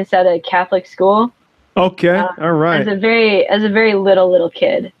experience at a Catholic school. Okay, all right. As a very little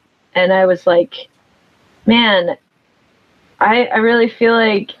kid, and I was like, man, I really feel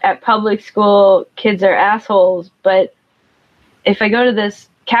like at public school kids are assholes, but if I go to this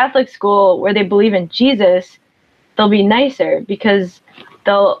Catholic school where they believe in Jesus, they'll be nicer because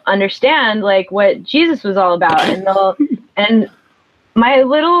they'll understand like what Jesus was all about, and my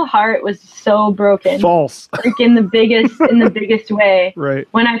little heart was so broken. False. Like in the biggest way. Right.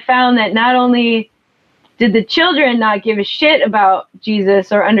 When I found that not only did the children not give a shit about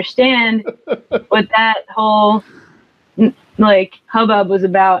Jesus or understand what that whole like hubbub was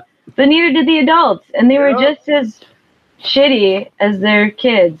about, but neither did the adults, and they were just as shitty as their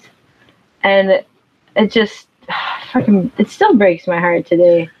kids, and it just it still breaks my heart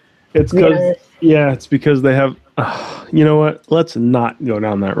today. It's because it's because they have. You know what? Let's not go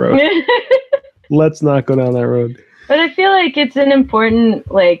down that road. Let's not go down that road. But I feel like it's an important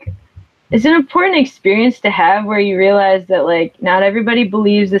experience to have where you realize that like not everybody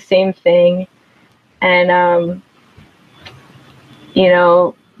believes the same thing, and you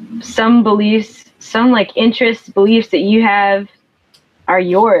know, some beliefs, some like beliefs that you have are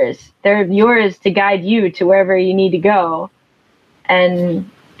yours. They're yours to guide you to wherever you need to go, and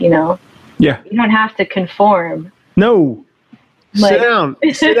you know. Yeah. You don't have to conform. No. Sit down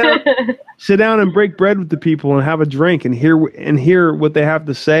and break bread with the people and have a drink and hear what they have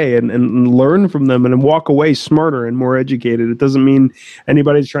to say and learn from them and walk away smarter and more educated. It doesn't mean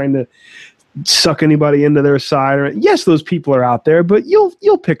anybody's trying to suck anybody into their side. Yes, those people are out there, but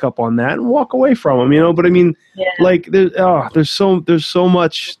you'll pick up on that and walk away from them, you know? But I mean, like there's so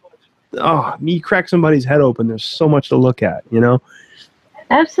much. You crack somebody's head open. There's so much to look at, you know?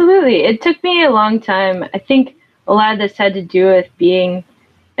 Absolutely. It took me a long time. I think a lot of this had to do with being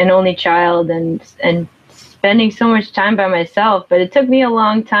an only child and spending so much time by myself. But it took me a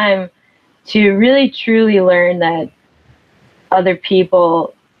long time to really, truly learn that other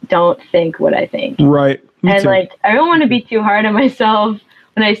people don't think what I think. Right. And like, I don't want to be too hard on myself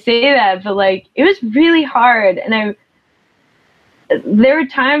when I say that, but like, it was really hard. And there were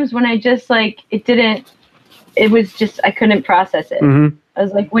times when I just like, I couldn't process it. Mm-hmm. I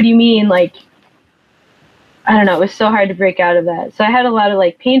was like, what do you mean? Like, I don't know. It was so hard to break out of that. So I had a lot of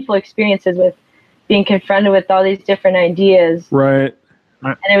like painful experiences with being confronted with all these different ideas. Right.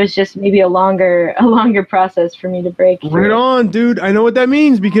 And it was just maybe a longer process for me to break through. Right on, dude. I know what that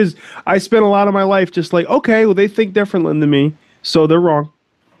means because I spent a lot of my life just like, okay, well, they think differently than me, so they're wrong.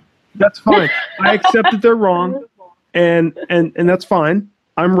 That's fine. I accept that they're wrong, and that's fine.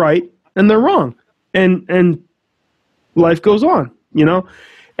 I'm right, and they're wrong, and life goes on. You know,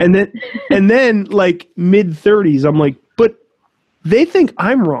 and then like mid-30s, I'm like, but they think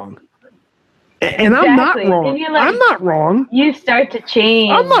I'm wrong, and I'm not wrong. Like, I'm not wrong. You start to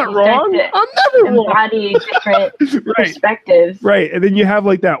change. I'm not wrong. I'm never wrong. Embody different perspectives. Right, and then you have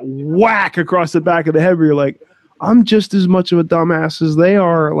like that whack across the back of the head where you're like, I'm just as much of a dumbass as they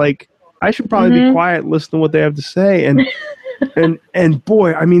are. Like, I should probably be quiet and listen to what they have to say. And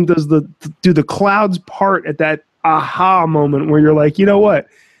boy, I mean, do the clouds part at that aha moment where you're like, you know what,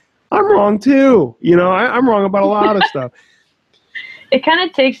 I'm wrong too. You know, I'm wrong about a lot of stuff. It kind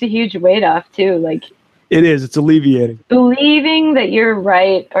of takes a huge weight off too. Like it's alleviating. Believing that you're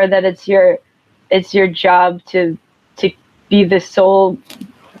right or that it's your job to be the sole,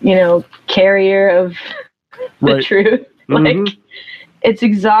 you know, carrier of the truth. Like it's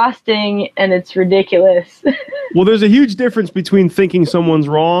exhausting and it's ridiculous. Well, there's a huge difference between thinking someone's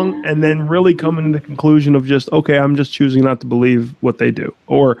wrong and then really coming to the conclusion of just, okay, I'm just choosing not to believe what they do.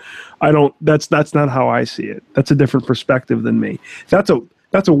 Or that's not how I see it. That's a different perspective than me. That's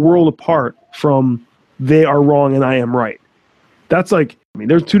a world apart from they are wrong and I am right. That's like, I mean,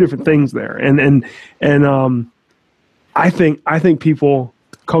 there's two different things there. And I think people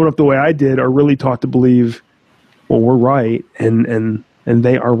coming up the way I did are really taught to believe, well, we're right and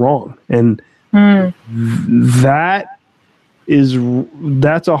they are wrong. And that's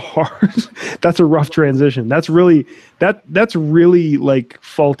a rough transition. That's really like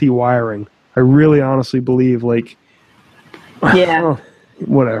faulty wiring. I really honestly believe, like,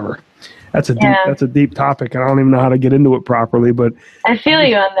 whatever. That's a deep topic. I don't even know how to get into it properly, but I feel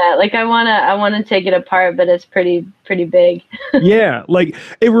you on that. Like, I wanna take it apart, but it's pretty big. Yeah, like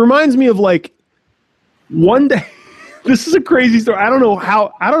it reminds me of like one day. This is a crazy story. I don't know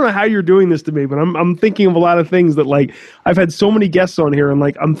how you're doing this to me, but I'm thinking of a lot of things that, like, I've had so many guests on here, and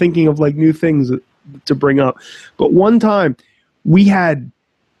like I'm thinking of like new things to bring up. But one time we had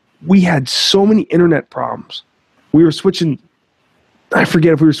so many internet problems. We were switching. I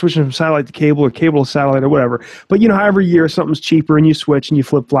forget if we were switching from satellite to cable or cable to satellite or whatever. But you know how every year something's cheaper and you switch and you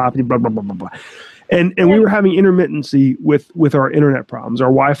flip flop and blah blah blah blah blah. And we were having intermittency with our internet problems. Our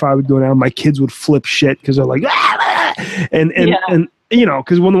Wi-Fi would go down. My kids would flip shit because they're like, and you know,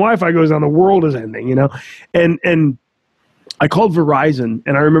 because when the Wi-Fi goes down, the world is ending. You know, and I called Verizon,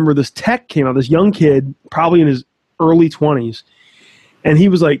 and I remember this tech came out, this young kid, probably in his early 20s, and he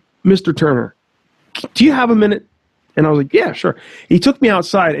was like, "Mr. Turner, do you have a minute?" And I was like, "Yeah, sure." He took me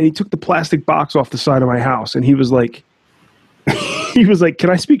outside, and he took the plastic box off the side of my house, and he was like. He was like,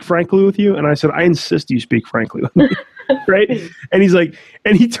 "Can I speak frankly with you?" And I said, "I insist you speak frankly with me." Right? And he's like,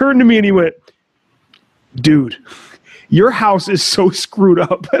 and he turned to me and he went, "Dude, your house is so screwed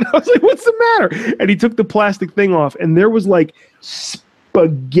up." And I was like, "What's the matter?" And he took the plastic thing off, and there was like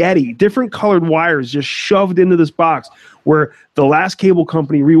spaghetti, different colored wires just shoved into this box where the last cable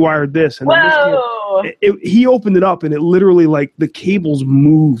company rewired this. And then he opened it up, and it literally, like, the cables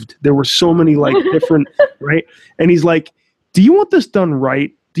moved. There were so many, like, different, right? And he's like, "Do you want this done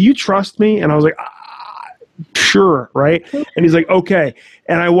right? Do you trust me?" And I was like, "Sure," right? And he's like, "Okay."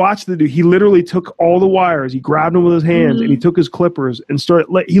 And I watched the dude. He literally took all the wires. He grabbed them with his hands, and he took his clippers and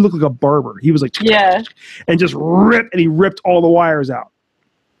he looked like a barber. He was like, and just ripped all the wires out.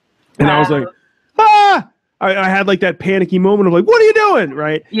 And I was like, "Ah!" I had like that panicky moment of like, "What are you doing?"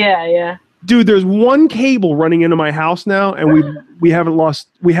 Right? Yeah. Dude, there's one cable running into my house now, and we haven't lost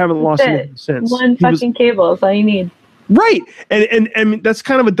anything since. One fucking cable is all you need. Right. And that's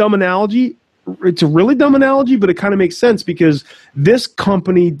kind of a dumb analogy. It's a really dumb analogy, but it kind of makes sense because this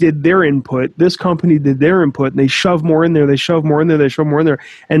company did their input, this company did their input, and they shove more in there, they shove more in there, they shove more in there.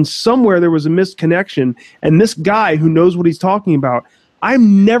 And somewhere there was a misconnection, and this guy who knows what he's talking about,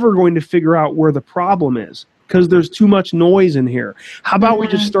 I'm never going to figure out where the problem is because there's too much noise in here. How about we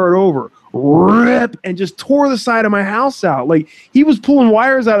just start over? Rip, and just tore the side of my house out. Like, he was pulling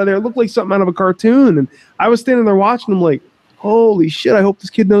wires out of there. It looked like something out of a cartoon. And I was standing there watching him like, holy shit, I hope this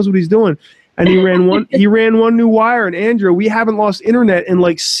kid knows what he's doing. And he ran one new wire. And Andrew, we haven't lost internet in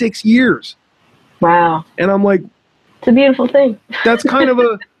like 6 years. Wow. And I'm like, it's a beautiful thing. That kind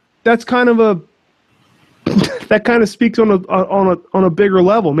of speaks on a bigger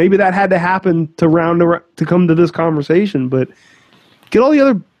level. Maybe that had to happen to come to this conversation, but get all the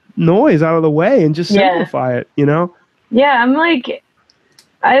other noise out of the way and just simplify it, you know? Yeah,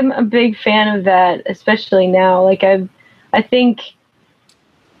 I'm a big fan of that, especially now. Like, I think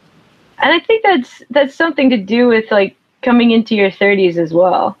that's something to do with like coming into your 30s as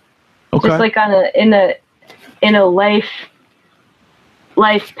well. Okay. Just like in a life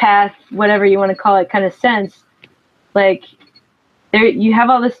path, whatever you want to call it, kind of sense. Like, you have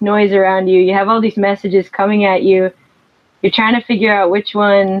all this noise around you. You have all these messages coming at you. You're trying to figure out which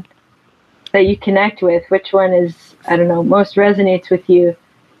one that you connect with, which one is, I don't know, most resonates with you.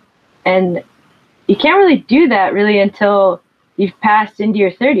 And you can't really do that really until you've passed into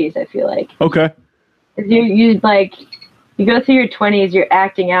your 30s, I feel like. Okay. You go through your 20s, you're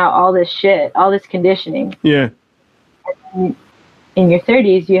acting out all this shit, all this conditioning. Yeah. And in your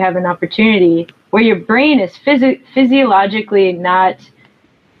 30s, you have an opportunity where your brain is physiologically not,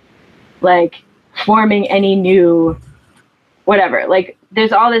 like, forming any new whatever. Like,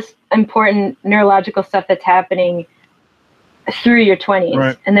 there's all this important neurological stuff that's happening through your 20s.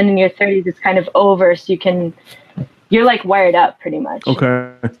 Right. And then in your 30s, it's kind of over, so you're like wired up pretty much.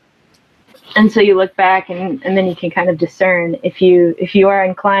 Okay. And so you look back and then you can kind of discern if you are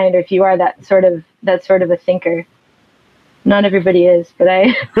inclined or if you are that sort of a thinker. Not everybody is, but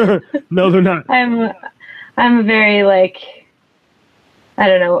no, they're not. I'm a very, like, I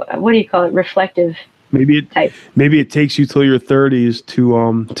don't know, what do you call it? Reflective. Maybe it takes you till your 30s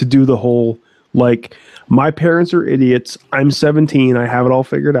to do the whole, like, my parents are idiots. I'm 17. I have it all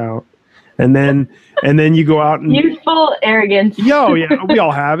figured out. And then you go out and youthful arrogance. Yo, yeah, we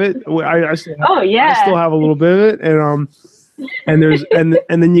all have it. I still have a little bit of it, and there's and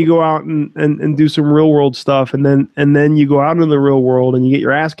then you go out and do some real world stuff, and then you go out into the real world and you get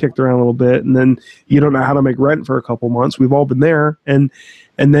your ass kicked around a little bit, and then you don't know how to make rent for a couple months. We've all been there, and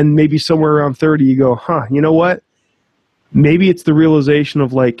then maybe somewhere around 30 you go, you know what? Maybe it's the realization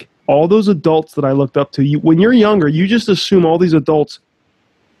of like all those adults that I looked up to. When you're younger, you just assume all these adults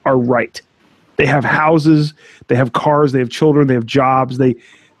are right. They have houses, they have cars, they have children, they have jobs, they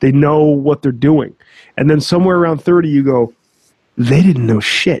know what they're doing. And then somewhere around 30 you go, they didn't know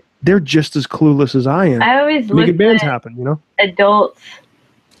shit. They're just as clueless as I am. I always making bands at happen, you know? Adults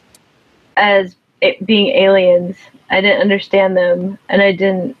as being aliens. I didn't understand them, and I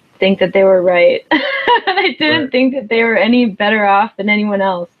didn't think that they were right. I didn't think that they were any better off than anyone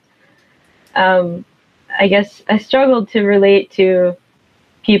else. I guess I struggled to relate to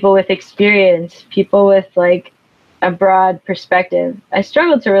people with experience, people with like a broad perspective. I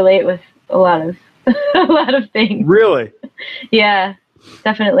struggled to relate with a lot of a lot of things. Really? Yeah,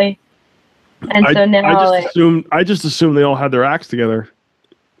 definitely. And so now I just assumed they all had their acts together.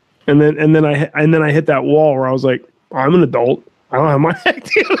 And then I hit that wall where I was like, I'm an adult. I don't have my act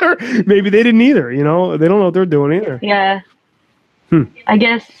together. Maybe they didn't either, you know? They don't know what they're doing either. Yeah. I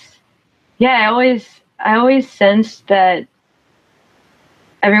guess I always sensed that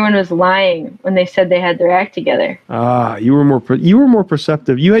everyone was lying when they said they had their act together. You were more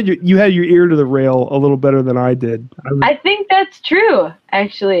perceptive. You had your ear to the rail a little better than I did. I think that's true,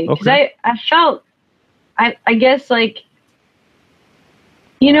 actually, because I felt I guess like,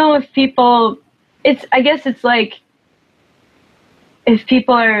 you know, if people, it's like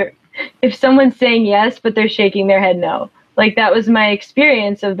if someone's saying yes but they're shaking their head no. Like that was my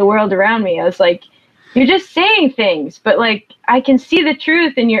experience of the world around me. I was like, you're just saying things, but like I can see the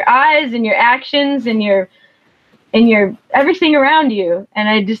truth in your eyes and your actions and your everything around you, and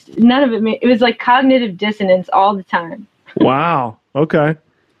I just none of it. It was like cognitive dissonance all the time. Wow. Okay.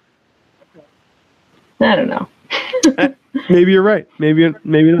 I don't know. Maybe you're right. Maybe not.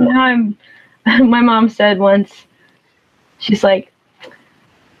 Now my mom said once, she's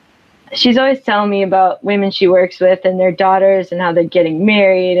always telling me about women she works with and their daughters and how they're getting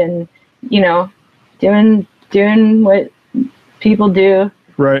married and, you know, doing what people do.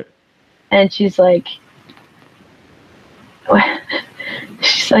 Right. And she's like, I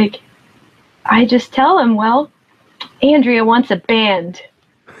just tell them, well, Andrea wants a band.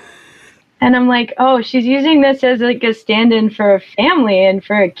 And I'm like, oh, she's using this as like a stand-in for a family and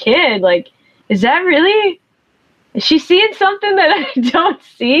for a kid. Like, is that really? Is she seeing something that I don't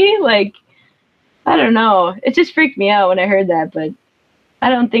see? Like, I don't know. It just freaked me out when I heard that, but I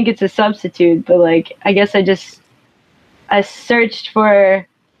don't think it's a substitute. But like, I guess I searched for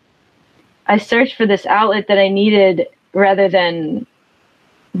this outlet that I needed rather than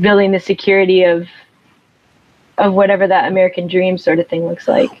building the security of whatever that American dream sort of thing looks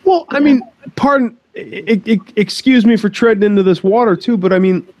like. Well, I mean, excuse me for treading into this water too, but I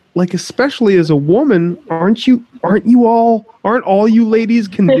mean, like, especially as a woman, aren't all you ladies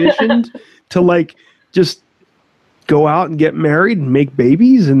conditioned to like just go out and get married and make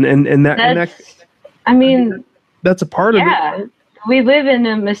babies and I mean, that's a part of it. Yeah, we live in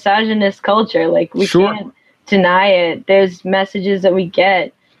a misogynist culture. Like, we can't deny it. There's messages that we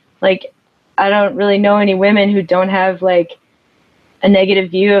get. Like, I don't really know any women who don't have like a negative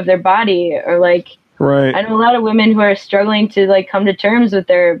view of their body, or like, right. I know a lot of women who are struggling to like come to terms with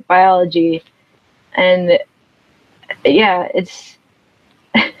their biology, and yeah, it's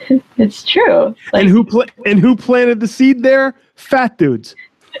it's true. Like, and who planted the seed there? Fat dudes.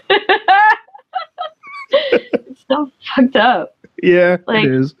 It's so fucked up. Yeah, like,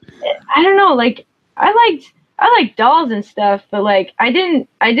 it is. I don't know. Like, I like dolls and stuff, but like I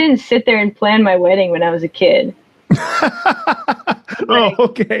didn't sit there and plan my wedding when I was a kid. Like, oh,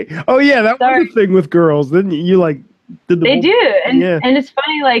 okay. Oh yeah, that was the thing with girls. Didn't you like did the They do. And and it's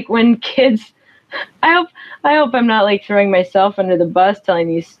funny, like, when kids, I hope I'm not like throwing myself under the bus telling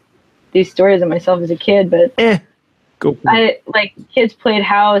these stories of myself as a kid, but go for it. Like, kids played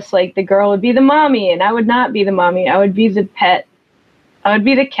house, like the girl would be the mommy and I would not be the mommy. I would be the pet. I would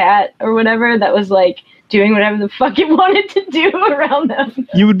be the cat or whatever that was like doing whatever the fuck it wanted to do around them.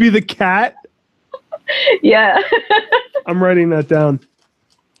 You would be the cat? Yeah. I'm writing that down.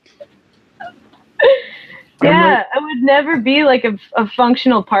 Yeah, I would never be like a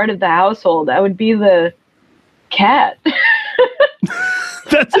functional part of the household. I would be the cat.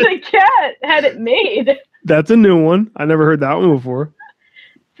 The cat had it made. That's a new one. I never heard that one before.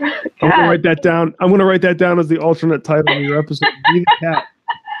 I'm gonna write that down. I'm gonna write that down as the alternate title of your episode. Be the cat.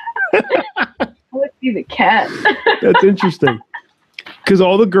 I would be the cat. That's interesting. Because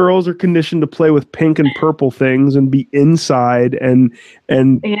all the girls are conditioned to play with pink and purple things and be inside and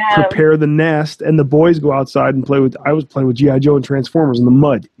prepare the nest, and the boys go outside and play with. I was playing with G.I. Joe and Transformers in the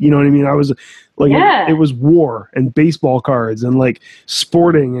mud. You know what I mean? I was like, it was war and baseball cards and like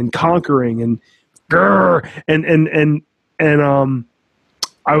sporting and conquering and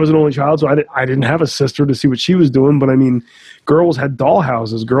I was an only child, so I didn't have a sister to see what she was doing. But I mean, girls had doll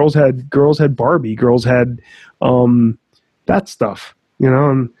houses, girls had Barbie, girls had that stuff, you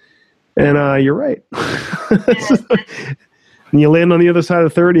know. And you're right. And you land on the other side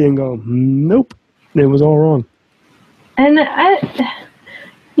of 30 and go, nope, it was all wrong. And I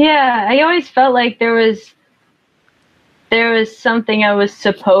always felt like there was something I was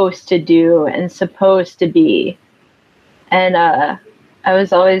supposed to do and supposed to be, and I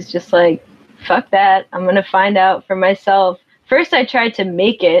was always just like, fuck that. I'm going to find out for myself. First, I tried to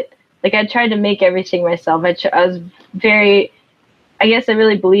make it. Like, I tried to make everything myself. I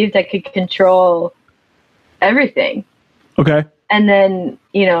really believed I could control everything. Okay. And then,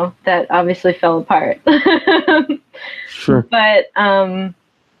 you know, that obviously fell apart. Sure. But now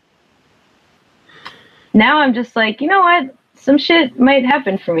I'm just like, you know what? Some shit might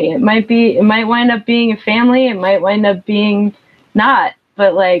happen for me. It might wind up being a family. It might wind up being not,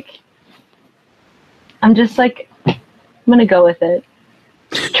 but like, I'm just like, I'm gonna go with it.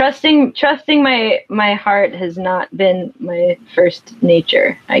 Trusting my heart has not been my first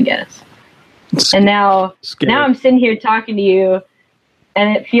nature, I guess. And now I'm sitting here talking to you,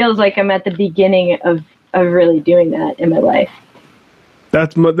 and it feels like I'm at the beginning of really doing that in my life.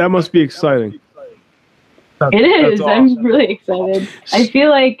 That must be exciting. It is. Awesome. I'm really excited. I feel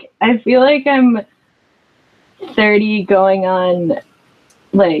like I'm 30 going on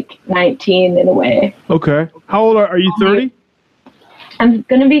like 19 in a way. Okay. How old are you? 30? I'm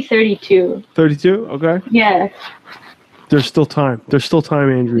going to be 32. 32? Okay. Yeah. There's still time.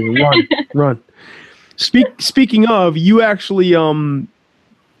 Andrea. Run. Speaking of, you actually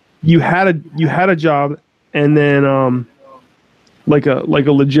you had a job, and then like a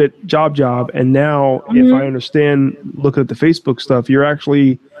legit job, and now if I understand, looking at the Facebook stuff, you're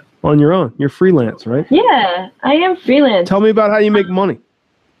actually on your own. You're freelance, right? Yeah, I am freelance. Tell me about how you make money.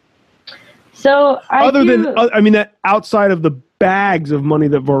 So that outside of the bags of money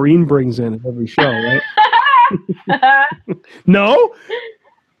that Voreen brings in at every show, right? No?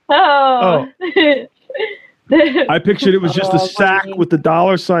 Oh. I pictured it was just a sack with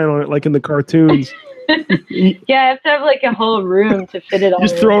the $sign on it, like in the cartoons. Yeah, I have to have like a whole room to fit it all.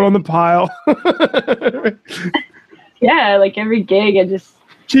 Just throw it on the pile. Yeah, like every gig, I just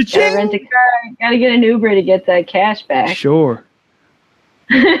gotta rent a car, gotta get an Uber to get that cash back. Sure.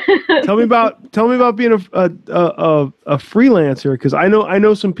 Tell me about being a freelancer, because I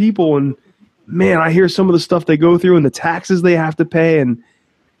know some people, and man, I hear some of the stuff they go through and the taxes they have to pay, and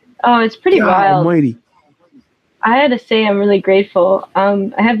it's pretty wild. Almighty. I had to say I'm really grateful. I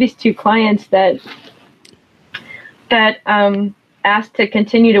have these two clients that asked to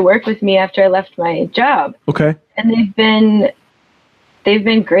continue to work with me after I left my job. Okay. And they've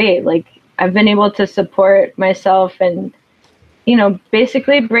been great. Like, I've been able to support myself and, you know,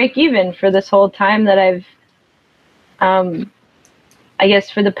 basically break even for this whole time that I've, I guess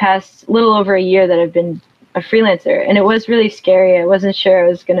for the past little over a year that I've been a freelancer. And it was really scary. I wasn't sure I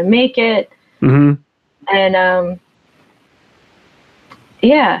was going to make it. Mm-hmm. And,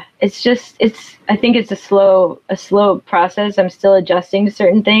 yeah, I think it's a slow process. I'm still adjusting to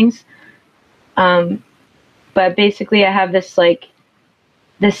certain things. But basically I have this like,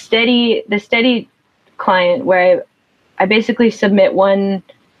 the steady client where I basically submit one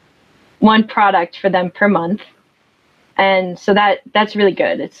product for them per month. And so that's really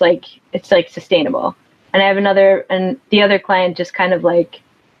good. It's like sustainable. And I have the other client just kind of like,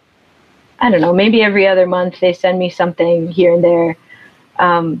 I don't know, maybe every other month they send me something here and there.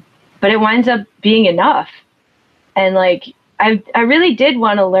 But it winds up being enough. And like, I really did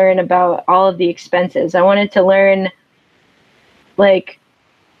want to learn about all of the expenses. I wanted to learn like,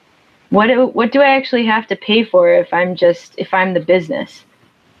 what do I actually have to pay for if I'm the business?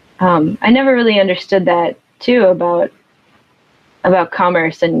 I never really understood that too about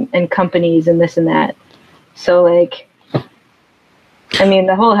commerce and companies and this and that. So like, I mean,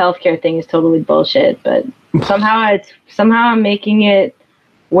 the whole healthcare thing is totally bullshit, but somehow I'm making it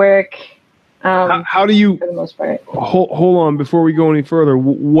work. How do you, for the most part? Hold on, before we go any further,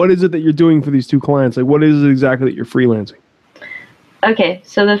 what is it that you're doing for these two clients? Like, what is it exactly that you're freelancing? Okay,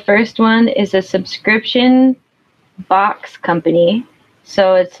 so the first one is a subscription box company.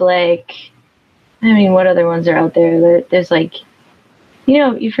 So it's like, I mean, what other ones are out there? There's like, you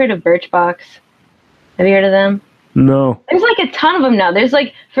know, you've heard of Birchbox. Have you heard of them? No. There's like a ton of them now. There's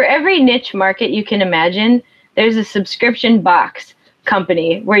like, for every niche market you can imagine, there's a subscription box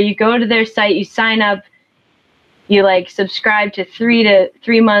company where you go to their site, you sign up, you like subscribe to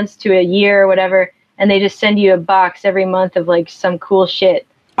 3 months to a year or whatever, and they just send you a box every month of like some cool shit.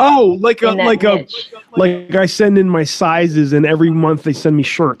 Oh, like I send in my sizes, and every month they send me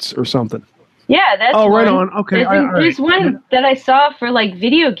shirts or something. Yeah, that's right one. on. Okay, there's one that I saw for like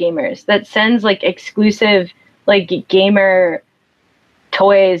video gamers that sends like exclusive like gamer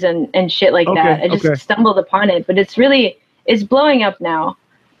toys and shit like that. I just stumbled upon it, but it's blowing up now.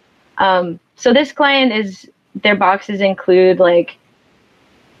 So this client their boxes include like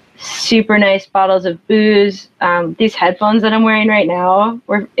super nice bottles of booze. These headphones that I'm wearing right now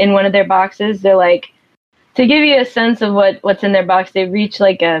were in one of their boxes. They're like, to give you a sense of what's in their box, they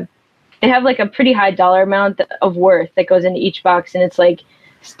have like a pretty high dollar amount of worth that goes into each box, and it's like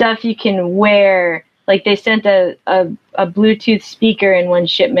stuff you can wear. Like they sent a Bluetooth speaker in one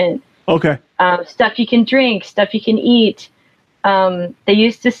shipment. Okay. Stuff you can drink, stuff you can eat. They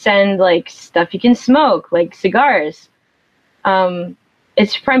used to send like stuff you can smoke, like cigars.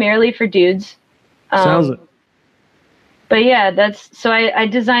 It's primarily for dudes. Sounds it. But yeah, I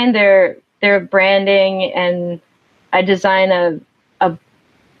designed their branding, and I design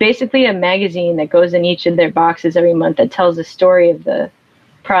basically a magazine that goes in each of their boxes every month that tells the story of the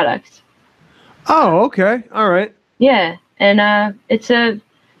products. Oh, okay. All right. Yeah. And it's a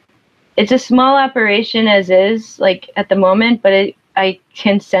small operation as is, like at the moment, but I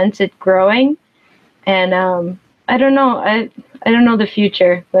can sense it growing. And I don't know. I don't know the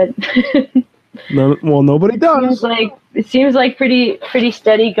future, but nobody does. It seems like pretty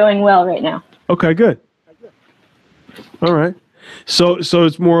steady, going well right now. Okay, good. All right. So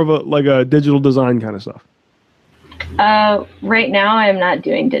it's more of a digital design kind of stuff. Right now I'm not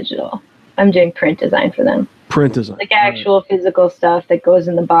doing digital. I'm doing print design for them. Print design. Like actual physical stuff that goes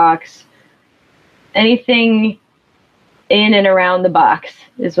in the box. Anything in and around the box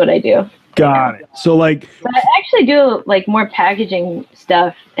is what I do. Got it. So like, but I actually do like more packaging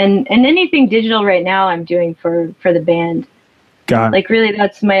stuff, and anything digital right now I'm doing for the band. Got it. Like really,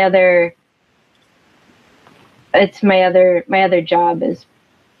 that's my other. It's my other job is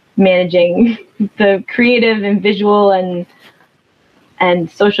managing the creative and visual and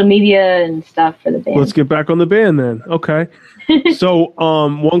social media and stuff for the band. Let's get back on the band then. Okay. So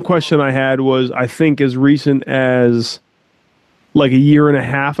one question I had was, I think as recent as like a year and a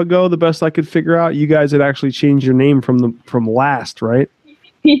half ago, the best I could figure out, you guys had actually changed your name from Last, right?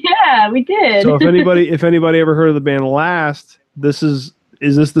 Yeah, we did. So if anybody ever heard of the band Last, is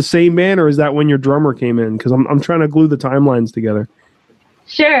this the same band, or is that when your drummer came in? Because I'm trying to glue the timelines together.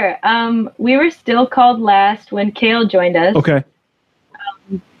 Sure. We were still called Last when Kale joined us. Okay.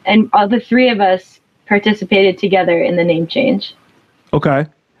 And all the three of us participated together in the name change. Okay.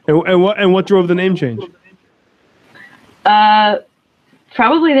 And what drove the name change?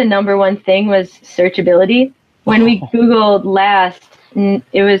 Probably the number one thing was searchability. When we Googled Last,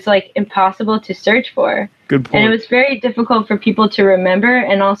 it was like impossible to search for. Good point. And it was very difficult for people to remember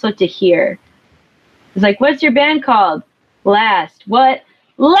and also to hear. It's like, what's your band called? Last. What?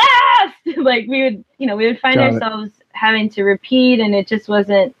 Last! Like we would find ourselves having to repeat, and it just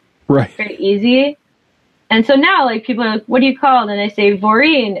wasn't very easy. And so now, like, people are like, what do you call it? And I say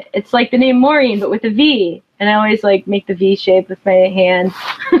Voreen. It's like the name Maureen, but with a V. And I always like make the V shape with my hand.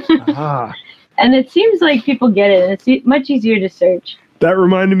 And it seems like people get it, and it's much easier to search. That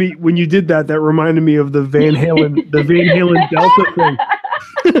reminded me, when you did that reminded me of the Van Halen Delta thing.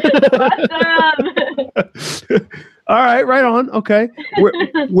 All right, right on. Okay.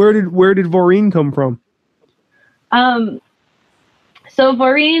 Where did Voreen come from? So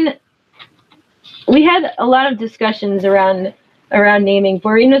Voreen, we had a lot of discussions around naming.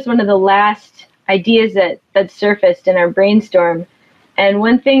 Voreen was one of the last ideas that surfaced in our brainstorm. And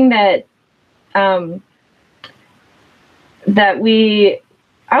one thing that we,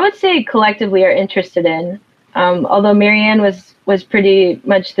 I would say collectively, are interested in, although Marianne was pretty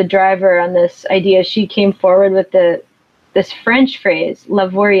much the driver on this idea, she came forward with this French phrase, la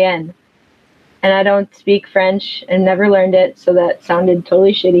vaurienne. And I don't speak French and never learned it, so that sounded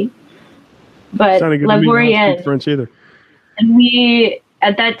totally shitty. But la vaurienne. I don't speak French either. And we,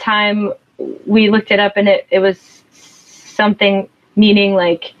 at that time, we looked it up, and it was something meaning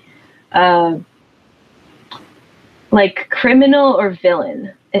like criminal or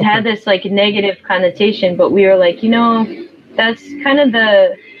villain. It had this like negative connotation, but we were like, that's kind of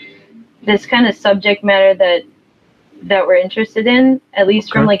this kind of subject matter that we're interested in, at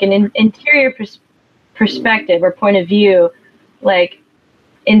least from like an interior perspective or point of view. Like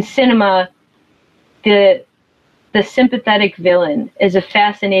in cinema, the the sympathetic villain is a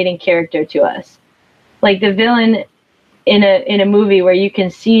fascinating character to us. Like the villain in a movie where you can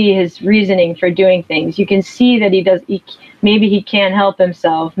see his reasoning for doing things. You can see that maybe he can't help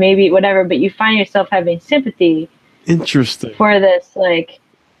himself, maybe whatever, but you find yourself having sympathy. Interesting. For this like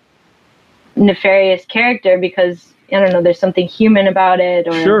nefarious character because I don't know, there's something human about it.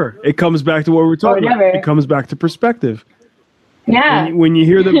 Or sure, it comes back to what we're talking about. It comes back to perspective. Yeah. When you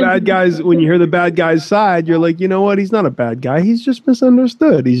hear the bad guys, side, you're like, you know what? He's not a bad guy. He's just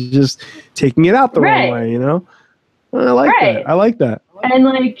misunderstood. He's just taking it out the wrong way. You know. I like that. I like that. And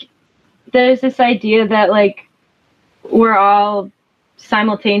like, there's this idea that like we're all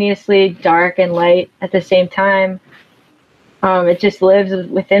simultaneously dark and light at the same time. It just lives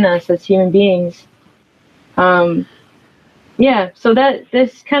within us as human beings. Yeah, so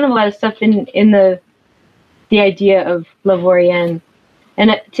there's kind of a lot of stuff in the idea of Lavorienne.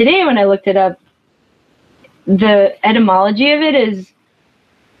 And today when I looked it up, the etymology of it is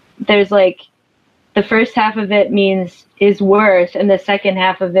there's like the first half of it means is worth and the second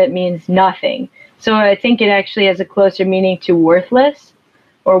half of it means nothing. So I think it actually has a closer meaning to worthless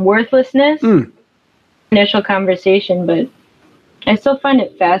or worthlessness. Initial conversation, but I still find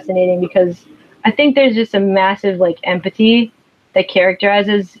it fascinating because I think there's just a massive like empathy that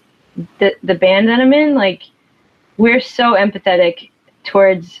characterizes the band that I'm in. Like we're so empathetic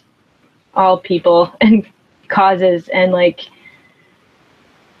towards all people and causes, and like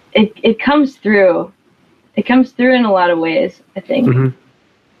it comes through. It comes through in a lot of ways, I think.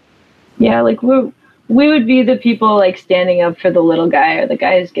 Mm-hmm. Yeah, like we would be the people like standing up for the little guy or the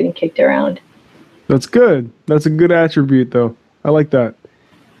guy who's getting kicked around. That's good. That's a good attribute, though. I like that.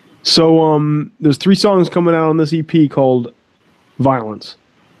 So, there's 3 songs coming out on this EP called Violence.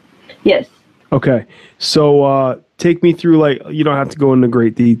 Yes. Okay. So, take me through, like, you don't have to go into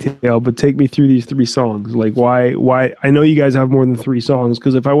great detail, but take me through these 3 songs. Like, why? I know you guys have more than 3 songs,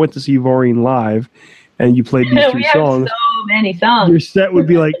 because if I went to see Voreen live and you played these 3 songs, so many songs. Your set would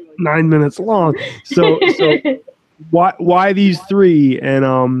be like 9 minutes long. So why these 3?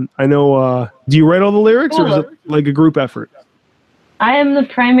 And I know, do you write all the lyrics, or is it like a group effort? I am the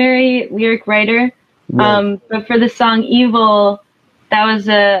primary lyric writer, but for the song "Evil," that was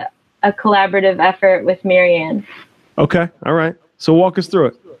a collaborative effort with Marianne. Okay, all right. So walk us through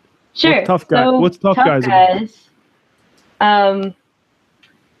it. Sure. What's Tough Guys about?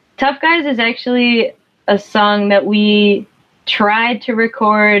 Tough Guys is actually a song that we tried to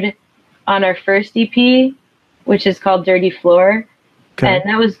record on our first EP, which is called Dirty Floor. Okay. And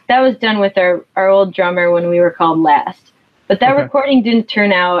that was done with our old drummer when we were called Last. But that recording didn't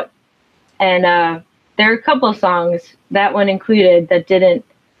turn out, and there are a couple of songs, that one included, that didn't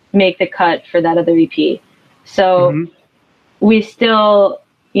make the cut for that other EP. So we still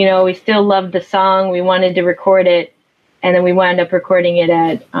loved the song. We wanted to record it, and then we wound up recording it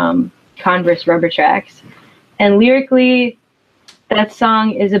at Converse Rubber Tracks. And lyrically, that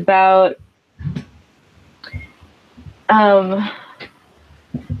song is about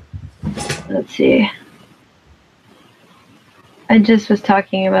let's see. I just was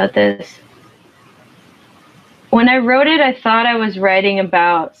talking about this. When I wrote it, I thought I was writing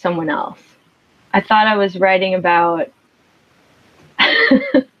about someone else. I thought I was writing about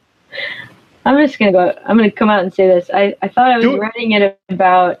I'm gonna come out and say this. I thought I was writing it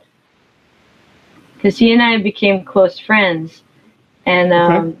about, because he and I became close friends,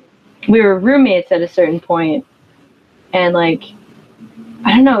 and we were roommates at a certain point, and like,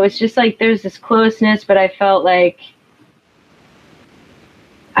 I don't know, it's just like there's this closeness, but I felt like,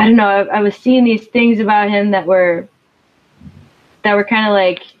 I don't know, I was seeing these things about him that were kind of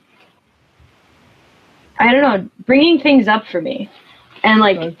like, I don't know, bringing things up for me. And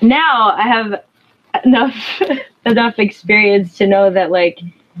like now I have enough experience to know that, like,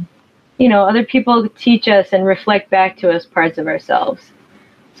 you know, other people teach us and reflect back to us parts of ourselves.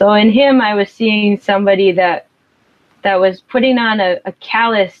 So in him, I was seeing somebody that was putting on a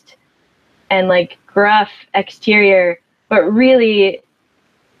calloused and like gruff exterior, but really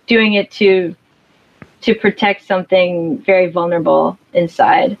doing it to protect something very vulnerable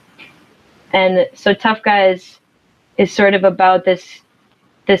inside. And so Tough Guys is sort of about this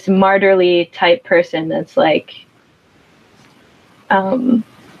martyrly type person that's like, overextending.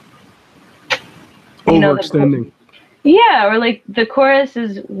 Or like the chorus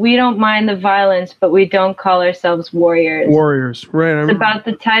is, we don't mind the violence, but we don't call ourselves warriors. Warriors, right. It's about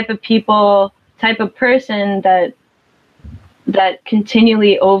the type of person that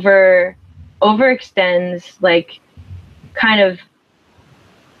continually overextends, like kind of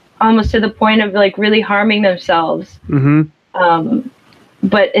almost to the point of like really harming themselves.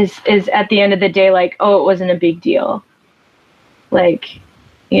 but is at the end of the day like, oh, it wasn't a big deal. Like,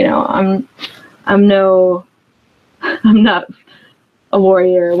 you know, I'm not a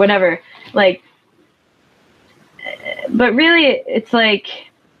warrior or whatever. Like, but really it's like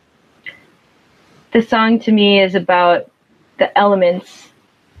the song to me is about the elements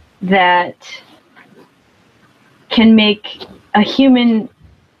that can make a human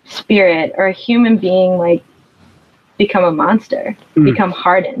spirit or a human being like become a monster, become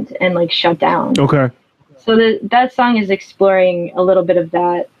hardened and like shut down. Okay. So that song is exploring a little bit of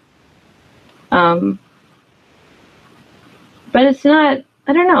that. But it's not,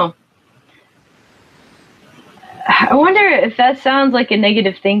 I don't know. I wonder if that sounds like a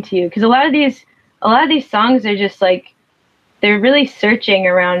negative thing to you, because a lot of these songs are just like, they're really searching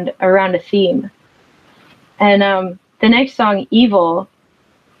around a theme. And the next song, Evil,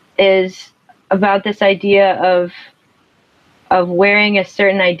 is about this idea of wearing a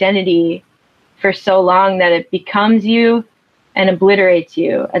certain identity for so long that it becomes you and obliterates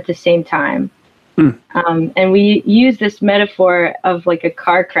you at the same time. And we use this metaphor of like a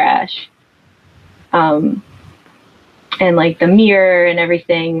car crash, and like the mirror and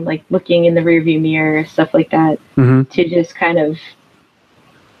everything, like looking in the rearview mirror, stuff like that, to just kind of,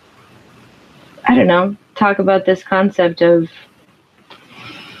 I don't know, talk about this concept of,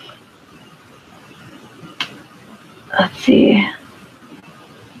 let's see,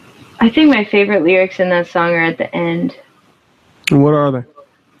 I think my favorite lyrics in that song are at the end. And what are they?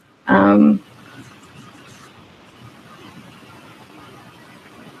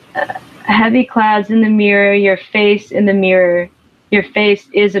 Heavy clouds in the mirror, your face in the mirror. Your face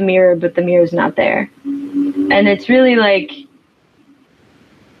is a mirror, but the mirror's not there. And it's really like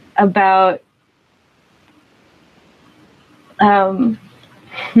about I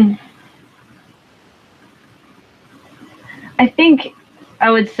think I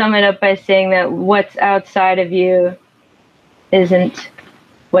would sum it up by saying that what's outside of you isn't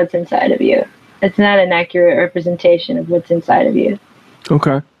what's inside of you. It's not an accurate representation of what's inside of you.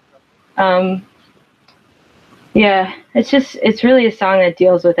 Okay. Yeah, it's really a song that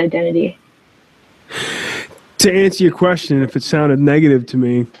deals with identity. To answer your question, if it sounded negative to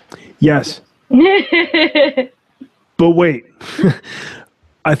me, yes. But wait,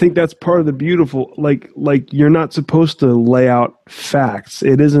 I think that's part of the beautiful, like you're not supposed to lay out facts.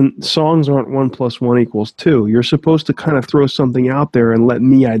 It isn't, songs aren't 1 + 1 = 2. You're supposed to kind of throw something out there and let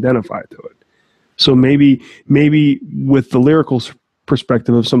me identify to it. So maybe with the lyrical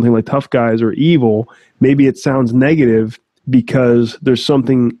perspective of something like Tough Guys or Evil, maybe it sounds negative because there's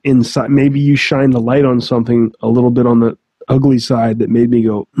something inside. Maybe you shine the light on something a little bit on the ugly side that made me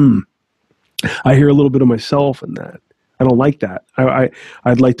go, I hear a little bit of myself in that. I don't like that.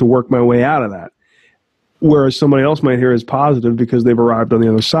 I'd like to work my way out of that. Whereas somebody else might hear as positive because they've arrived on the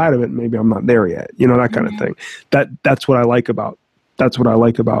other side of it. And maybe I'm not there yet. You know, that kind of thing. That's what I like about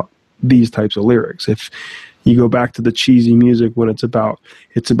these types of lyrics. If you go back to the cheesy music when it's about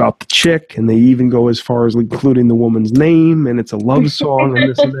the chick, and they even go as far as including the woman's name, and it's a love song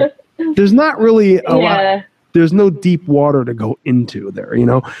and this and that. There's not really a lot. There's no deep water to go into there, you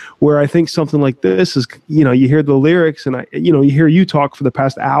know, where I think something like this is, you know, you hear the lyrics and you hear you talk for the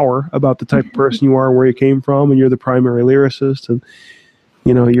past hour about the type of person you are and where you came from, and you're the primary lyricist, and,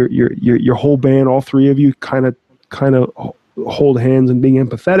 you know, your whole band, all three of you kind of hold hands and being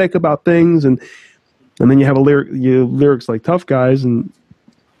empathetic about things. And then you have lyrics like Tough Guys, and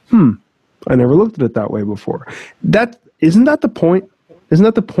I never looked at it that way before. Isn't that the point? Isn't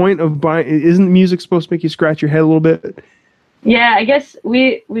that the point of buying? Isn't music supposed to make you scratch your head a little bit? Yeah, I guess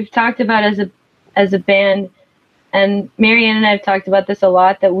we've talked about as a band, and Marianne and I have talked about this a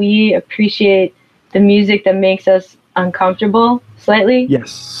lot, that we appreciate the music that makes us uncomfortable slightly.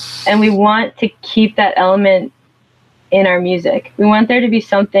 Yes. And we want to keep that element in our music. We want there to be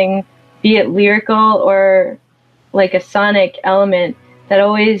something, be it lyrical or like a sonic element, that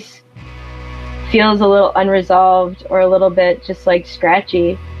always feels a little unresolved or a little bit just like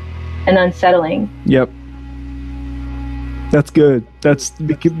scratchy and unsettling. Yep. That's good. That's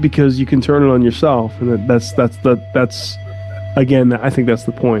because you can turn it on yourself, and that's again, I think that's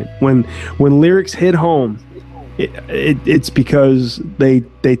the point. When lyrics hit home, it's because they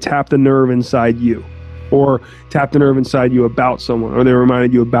tapped a nerve inside you, or tapped a nerve inside you about someone, or they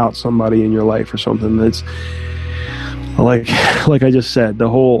reminded you about somebody in your life or something. That's like I just said, the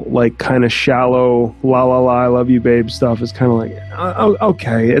whole like kind of shallow la la la I love you babe stuff is kind of like,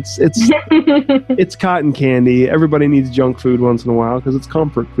 okay, it's it's cotton candy. Everybody needs junk food once in a while because it's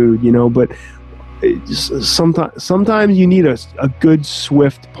comfort food, you know. But sometimes you need a good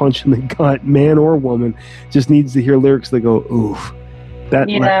swift punch in the gut. Man or woman just needs to hear lyrics that go oof,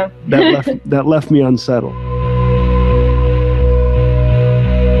 that left me unsettled.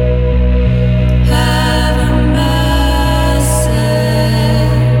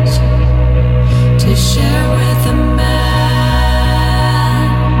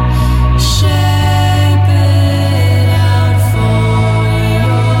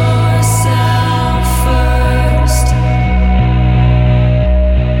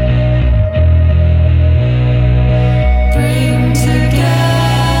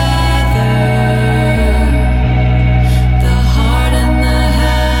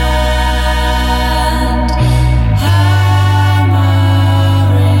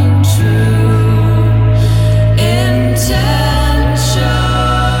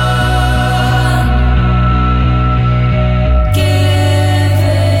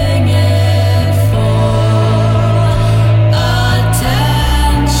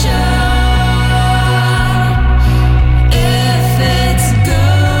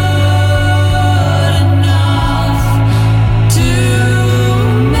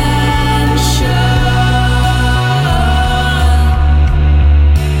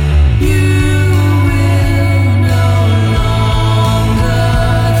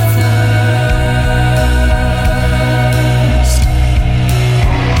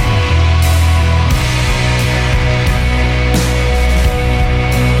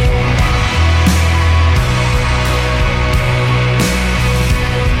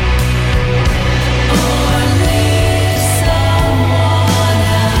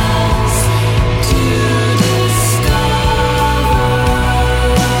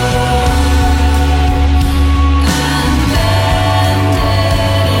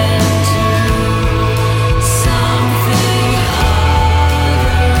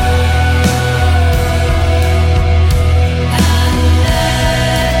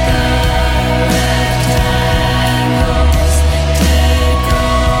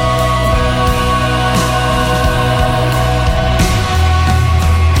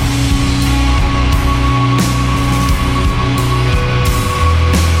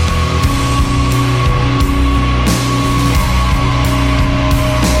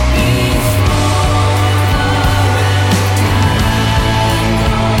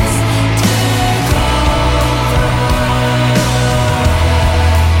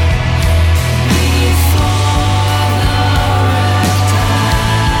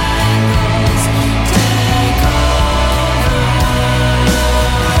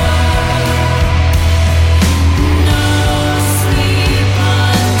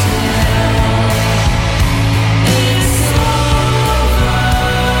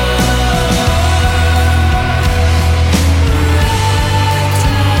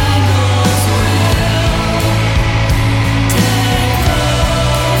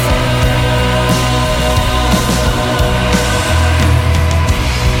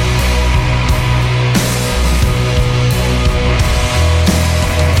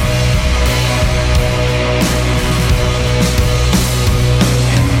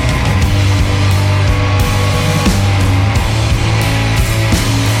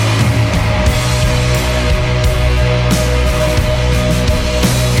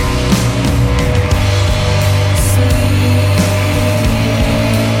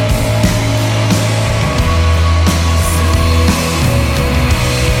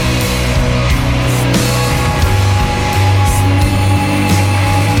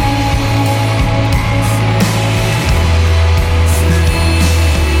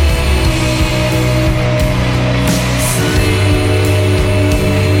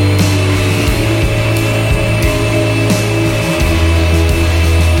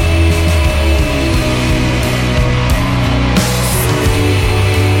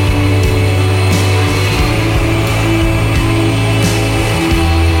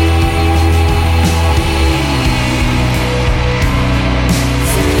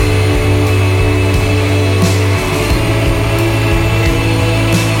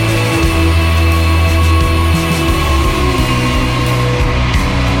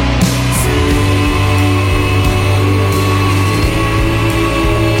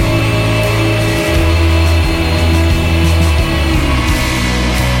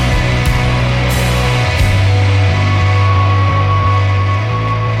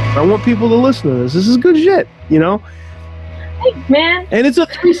 I want people to listen to this. This is good shit, you know? Thanks, man. And it's a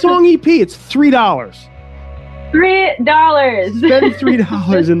 3-song EP. It's $3. $3. Spend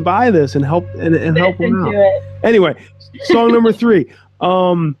 $3 and buy this and help help them out. It. Anyway, song number 3.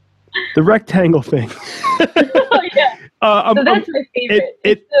 The rectangle thing. Oh, yeah. So that's my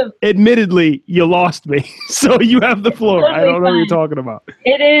favorite. Admittedly, you lost me, so you have the floor. I don't know what you're talking about.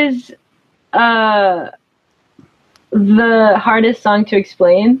 It is the hardest song to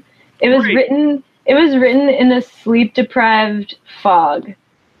explain. It was Great. written. It was written in a sleep-deprived fog.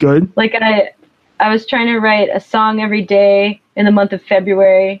 Good. Like I was trying to write a song every day in the month of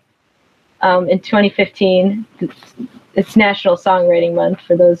February, in 2015. It's National Songwriting Month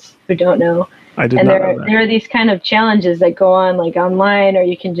for those who don't know. I did and not know that. there are these kind of challenges that go on like online, or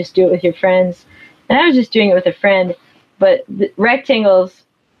you can just do it with your friends. And I was just doing it with a friend, but the Rectangles,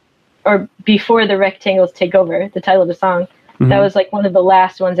 or Before the Rectangles Take Over, the title of the song, that was like one of the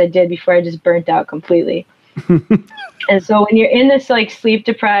last ones I did before I just burnt out completely. And so when you're in this like sleep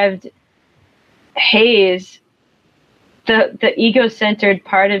deprived haze, the ego-centered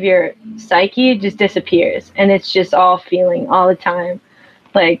part of your psyche just disappears, and it's just all feeling all the time.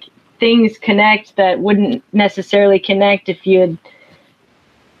 Like things connect that wouldn't necessarily connect if you had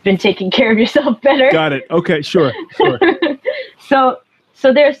been taking care of yourself better. Got it. Okay, sure.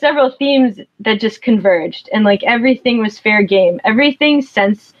 So there are several themes that just converged, and like everything was fair game. Every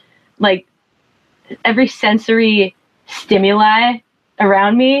sensory stimuli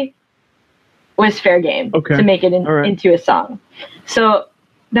around me was fair game to make it into a song. So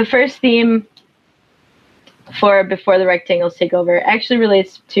the first theme for Before the Rectangles Take Over actually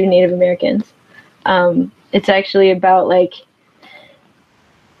relates to Native Americans. It's actually about like,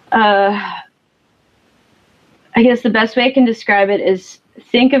 I guess the best way I can describe it is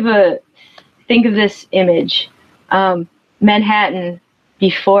think of this image. Manhattan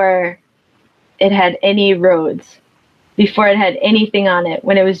before it had any roads, before it had anything on it,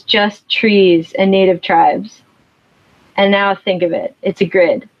 when it was just trees and native tribes. And now think of it, it's a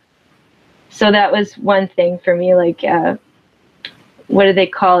grid. So that was one thing for me, like, what do they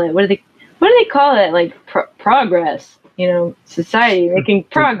call it? What do they call it? Like progress, society making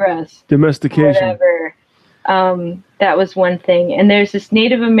progress. Domestication. Whatever. That was one thing. And there's this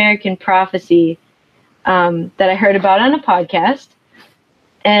Native American prophecy that I heard about on a podcast.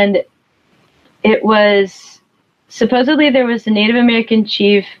 And it was, supposedly there was a Native American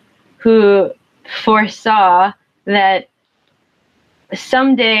chief who foresaw that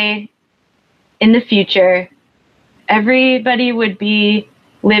someday in the future, everybody would be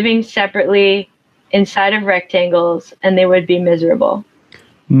living separately inside of rectangles, and they would be miserable.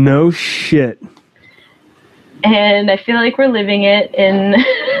 No shit. And I feel like we're living it in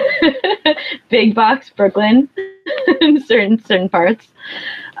big box Brooklyn in certain parts.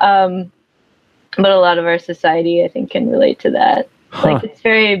 But a lot of our society, I think, can relate to that. Like, it's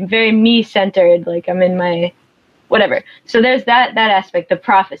very, very me-centered. Like, I'm in my whatever. So there's that aspect, the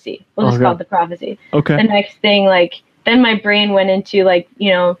prophecy. We'll just call it the prophecy. Okay. The next thing, like, then my brain went into, like,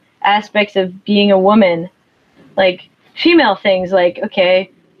 aspects of being a woman. Like, female things, like,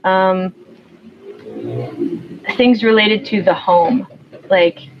 okay, things related to the home,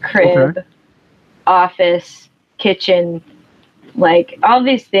 like crib, office, kitchen, like all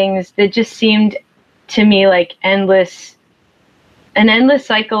these things that just seemed to me like an endless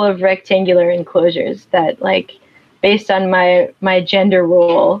cycle of rectangular enclosures that, like, based on my gender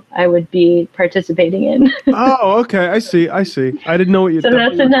role, I would be participating in. Oh, okay. I see. I didn't know what you were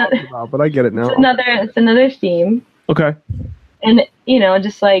talking about, but I get it now. It's another theme. Okay. And,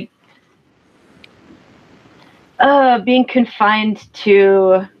 just like being confined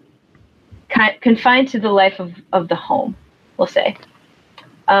to the life of the home, we'll say.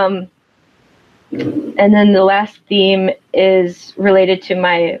 And then the last theme is related to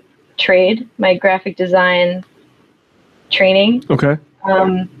my trade, my graphic design training. Okay.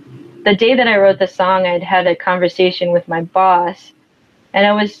 The day that I wrote the song, I'd had a conversation with my boss, and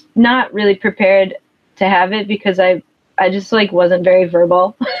I was not really prepared to have it because I just like wasn't very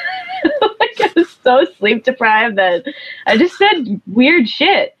verbal. Like, I was so sleep deprived that I just said weird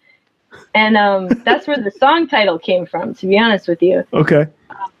shit. And that's where the song title came from, to be honest with you. Okay.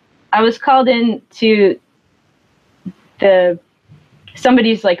 I was called in to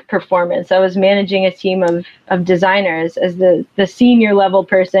somebody's like performance. I was managing a team of designers as the senior level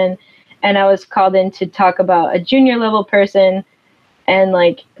person, and I was called in to talk about a junior level person. And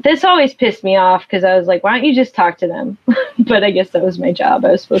like, this always pissed me off because I was like, why don't you just talk to them? But I guess that was my job.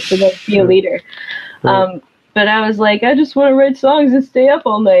 I was supposed to like, be a leader. Right. But I was like, I just want to write songs and stay up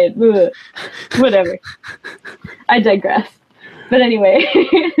all night. Ugh. Whatever. I digress. But anyway,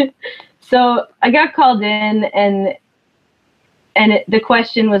 so I got called in, and the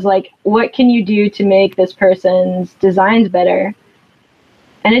question was like, what can you do to make this person's designs better?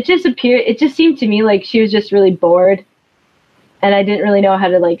 And it just seemed to me like she was just really bored. And I didn't really know how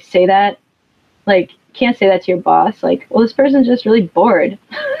to like say that. Like, can't say that to your boss. Like, well, this person's just really bored.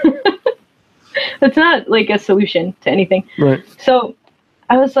 That's not like a solution to anything. Right. So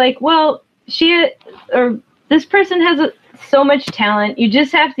I was like, well, this person has so much talent. You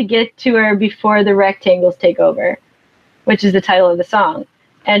just have to get to her before the rectangles take over, which is the title of the song.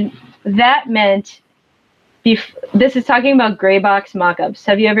 And that meant, this is talking about gray box mockups.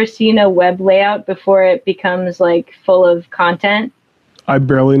 Have you ever seen a web layout before it becomes like full of content? I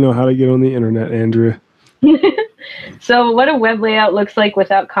barely know how to get on the internet, Andrea. So what a web layout looks like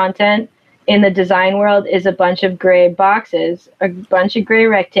without content in the design world is a bunch of gray boxes, a bunch of gray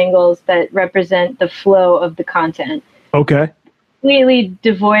rectangles that represent the flow of the content. Okay. Completely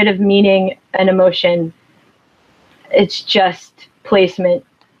devoid of meaning and emotion. It's just placement.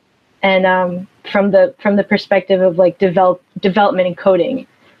 And from the perspective of like development and coding,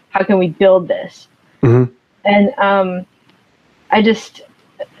 how can we build this? Mm-hmm. And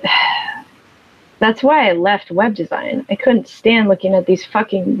that's why I left web design. I couldn't stand looking at these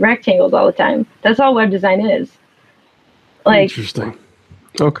fucking rectangles all the time. That's all web design is. Like, interesting.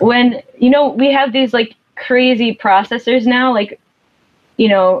 Okay. When, we have these like crazy processors now, like,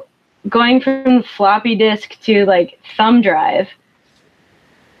 going from floppy disk to like thumb drive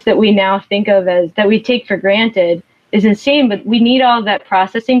that we now think of as, that we take for granted is insane, but we need all of that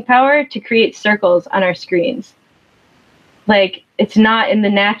processing power to create circles on our screens. Like, it's not in the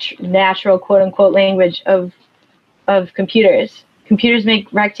natural quote unquote language of computers. Computers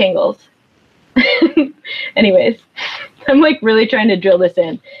make rectangles. Anyways, I'm like really trying to drill this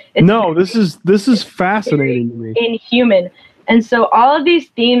in. This is fascinating to me. Inhuman. And so all of these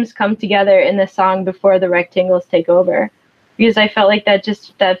themes come together in the song before the rectangles take over. Because I felt like that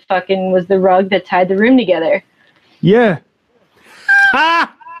fucking was the rug that tied the room together. Yeah.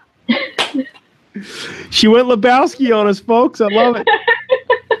 Ha! She went Lebowski on us, folks. I love it.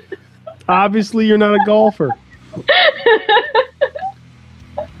 Obviously, you're not a golfer.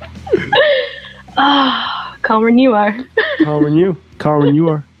 Calmer than you are. Calmer than you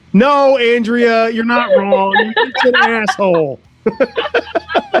are. No, Andrea, you're not wrong. You're just an asshole. I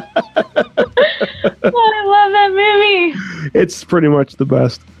love that movie. It's pretty much the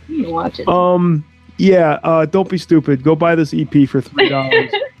best. You can watch it. Yeah, don't be stupid. Go buy this EP for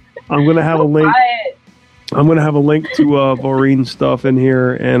 $3. I'm gonna have a link. I'm gonna have a link to Maureen's stuff in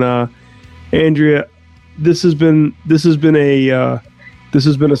here. And Andrea, this has been a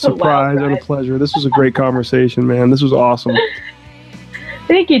surprise and a pleasure. This was a great conversation, man. This was awesome.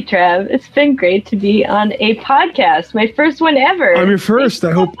 Thank you, Trav. It's been great to be on a podcast. My first one ever. I'm your first.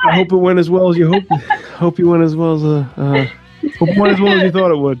 I hope it went as well as you hope. Hope you went as well as hope it went as well as you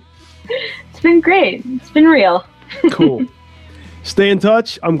thought it would. It's been great. It's been real. Cool. Stay in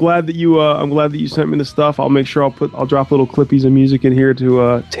touch. I'm glad that you sent me the stuff. I'll make sure I'll drop little clippies of music in here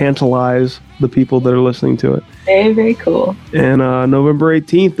to tantalize the people that are listening to it. Very, very cool. And November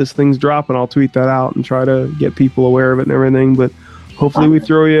 18th, this thing's dropping. I'll tweet that out and try to get people aware of it and everything. But hopefully we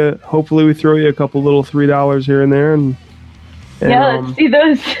throw you a couple little $3 here and there. And yeah, let's see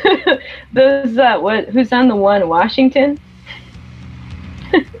those. Who's on the one? Washington.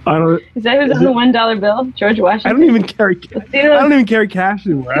 I don't. Is that who's on the $1 bill? George Washington. I don't even carry cash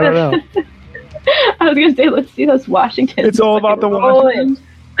anymore. I don't know. I was gonna say, let's see those Washingtons. It's all about the Washingtons.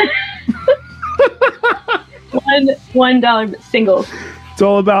 $1 singles. It's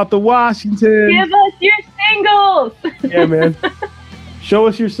all about the Washingtons. Give us your singles. Yeah, man. Show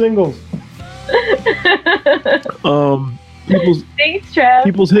us your singles. Thanks, Trav.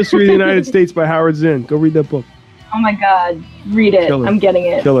 People's History of the United States by Howard Zinn. Go read that book. Oh my God, read it. Killer. I'm getting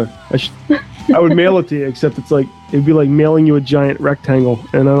it. Killer. I would mail it to you, except it'd be like mailing you a giant rectangle,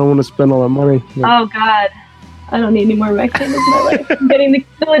 and I don't want to spend all that money. Oh God, I don't need any more rectangles in my life. I'm getting the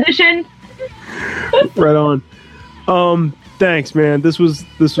Kindle edition. Right on. Thanks, man. This was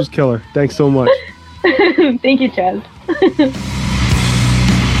killer. Thanks so much. Thank you, Chad.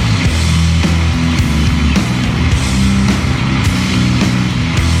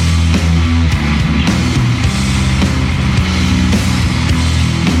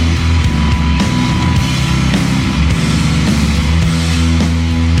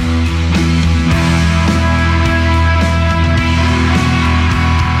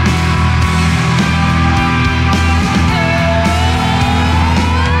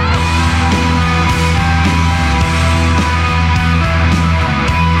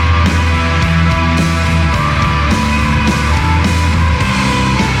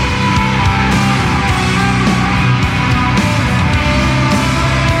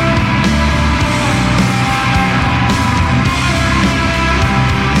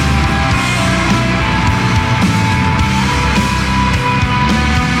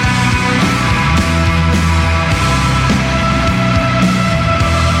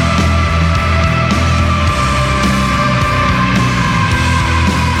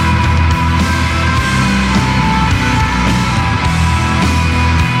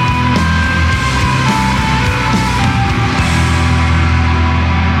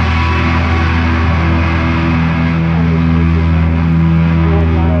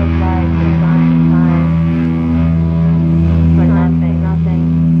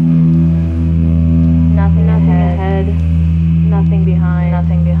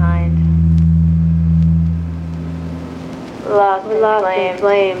 lost in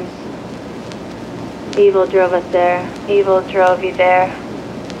flames. Evil drove us there. Evil drove you there.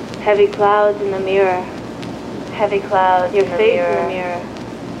 Heavy clouds in the mirror. Heavy clouds in the mirror.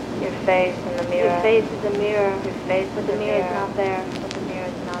 Your face in the mirror. Your face is a mirror. Your face, but the mirror is not there. But the mirror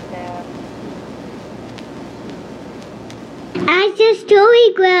is not there. As the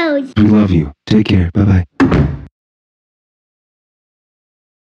story grows. We love you. Take care. Bye.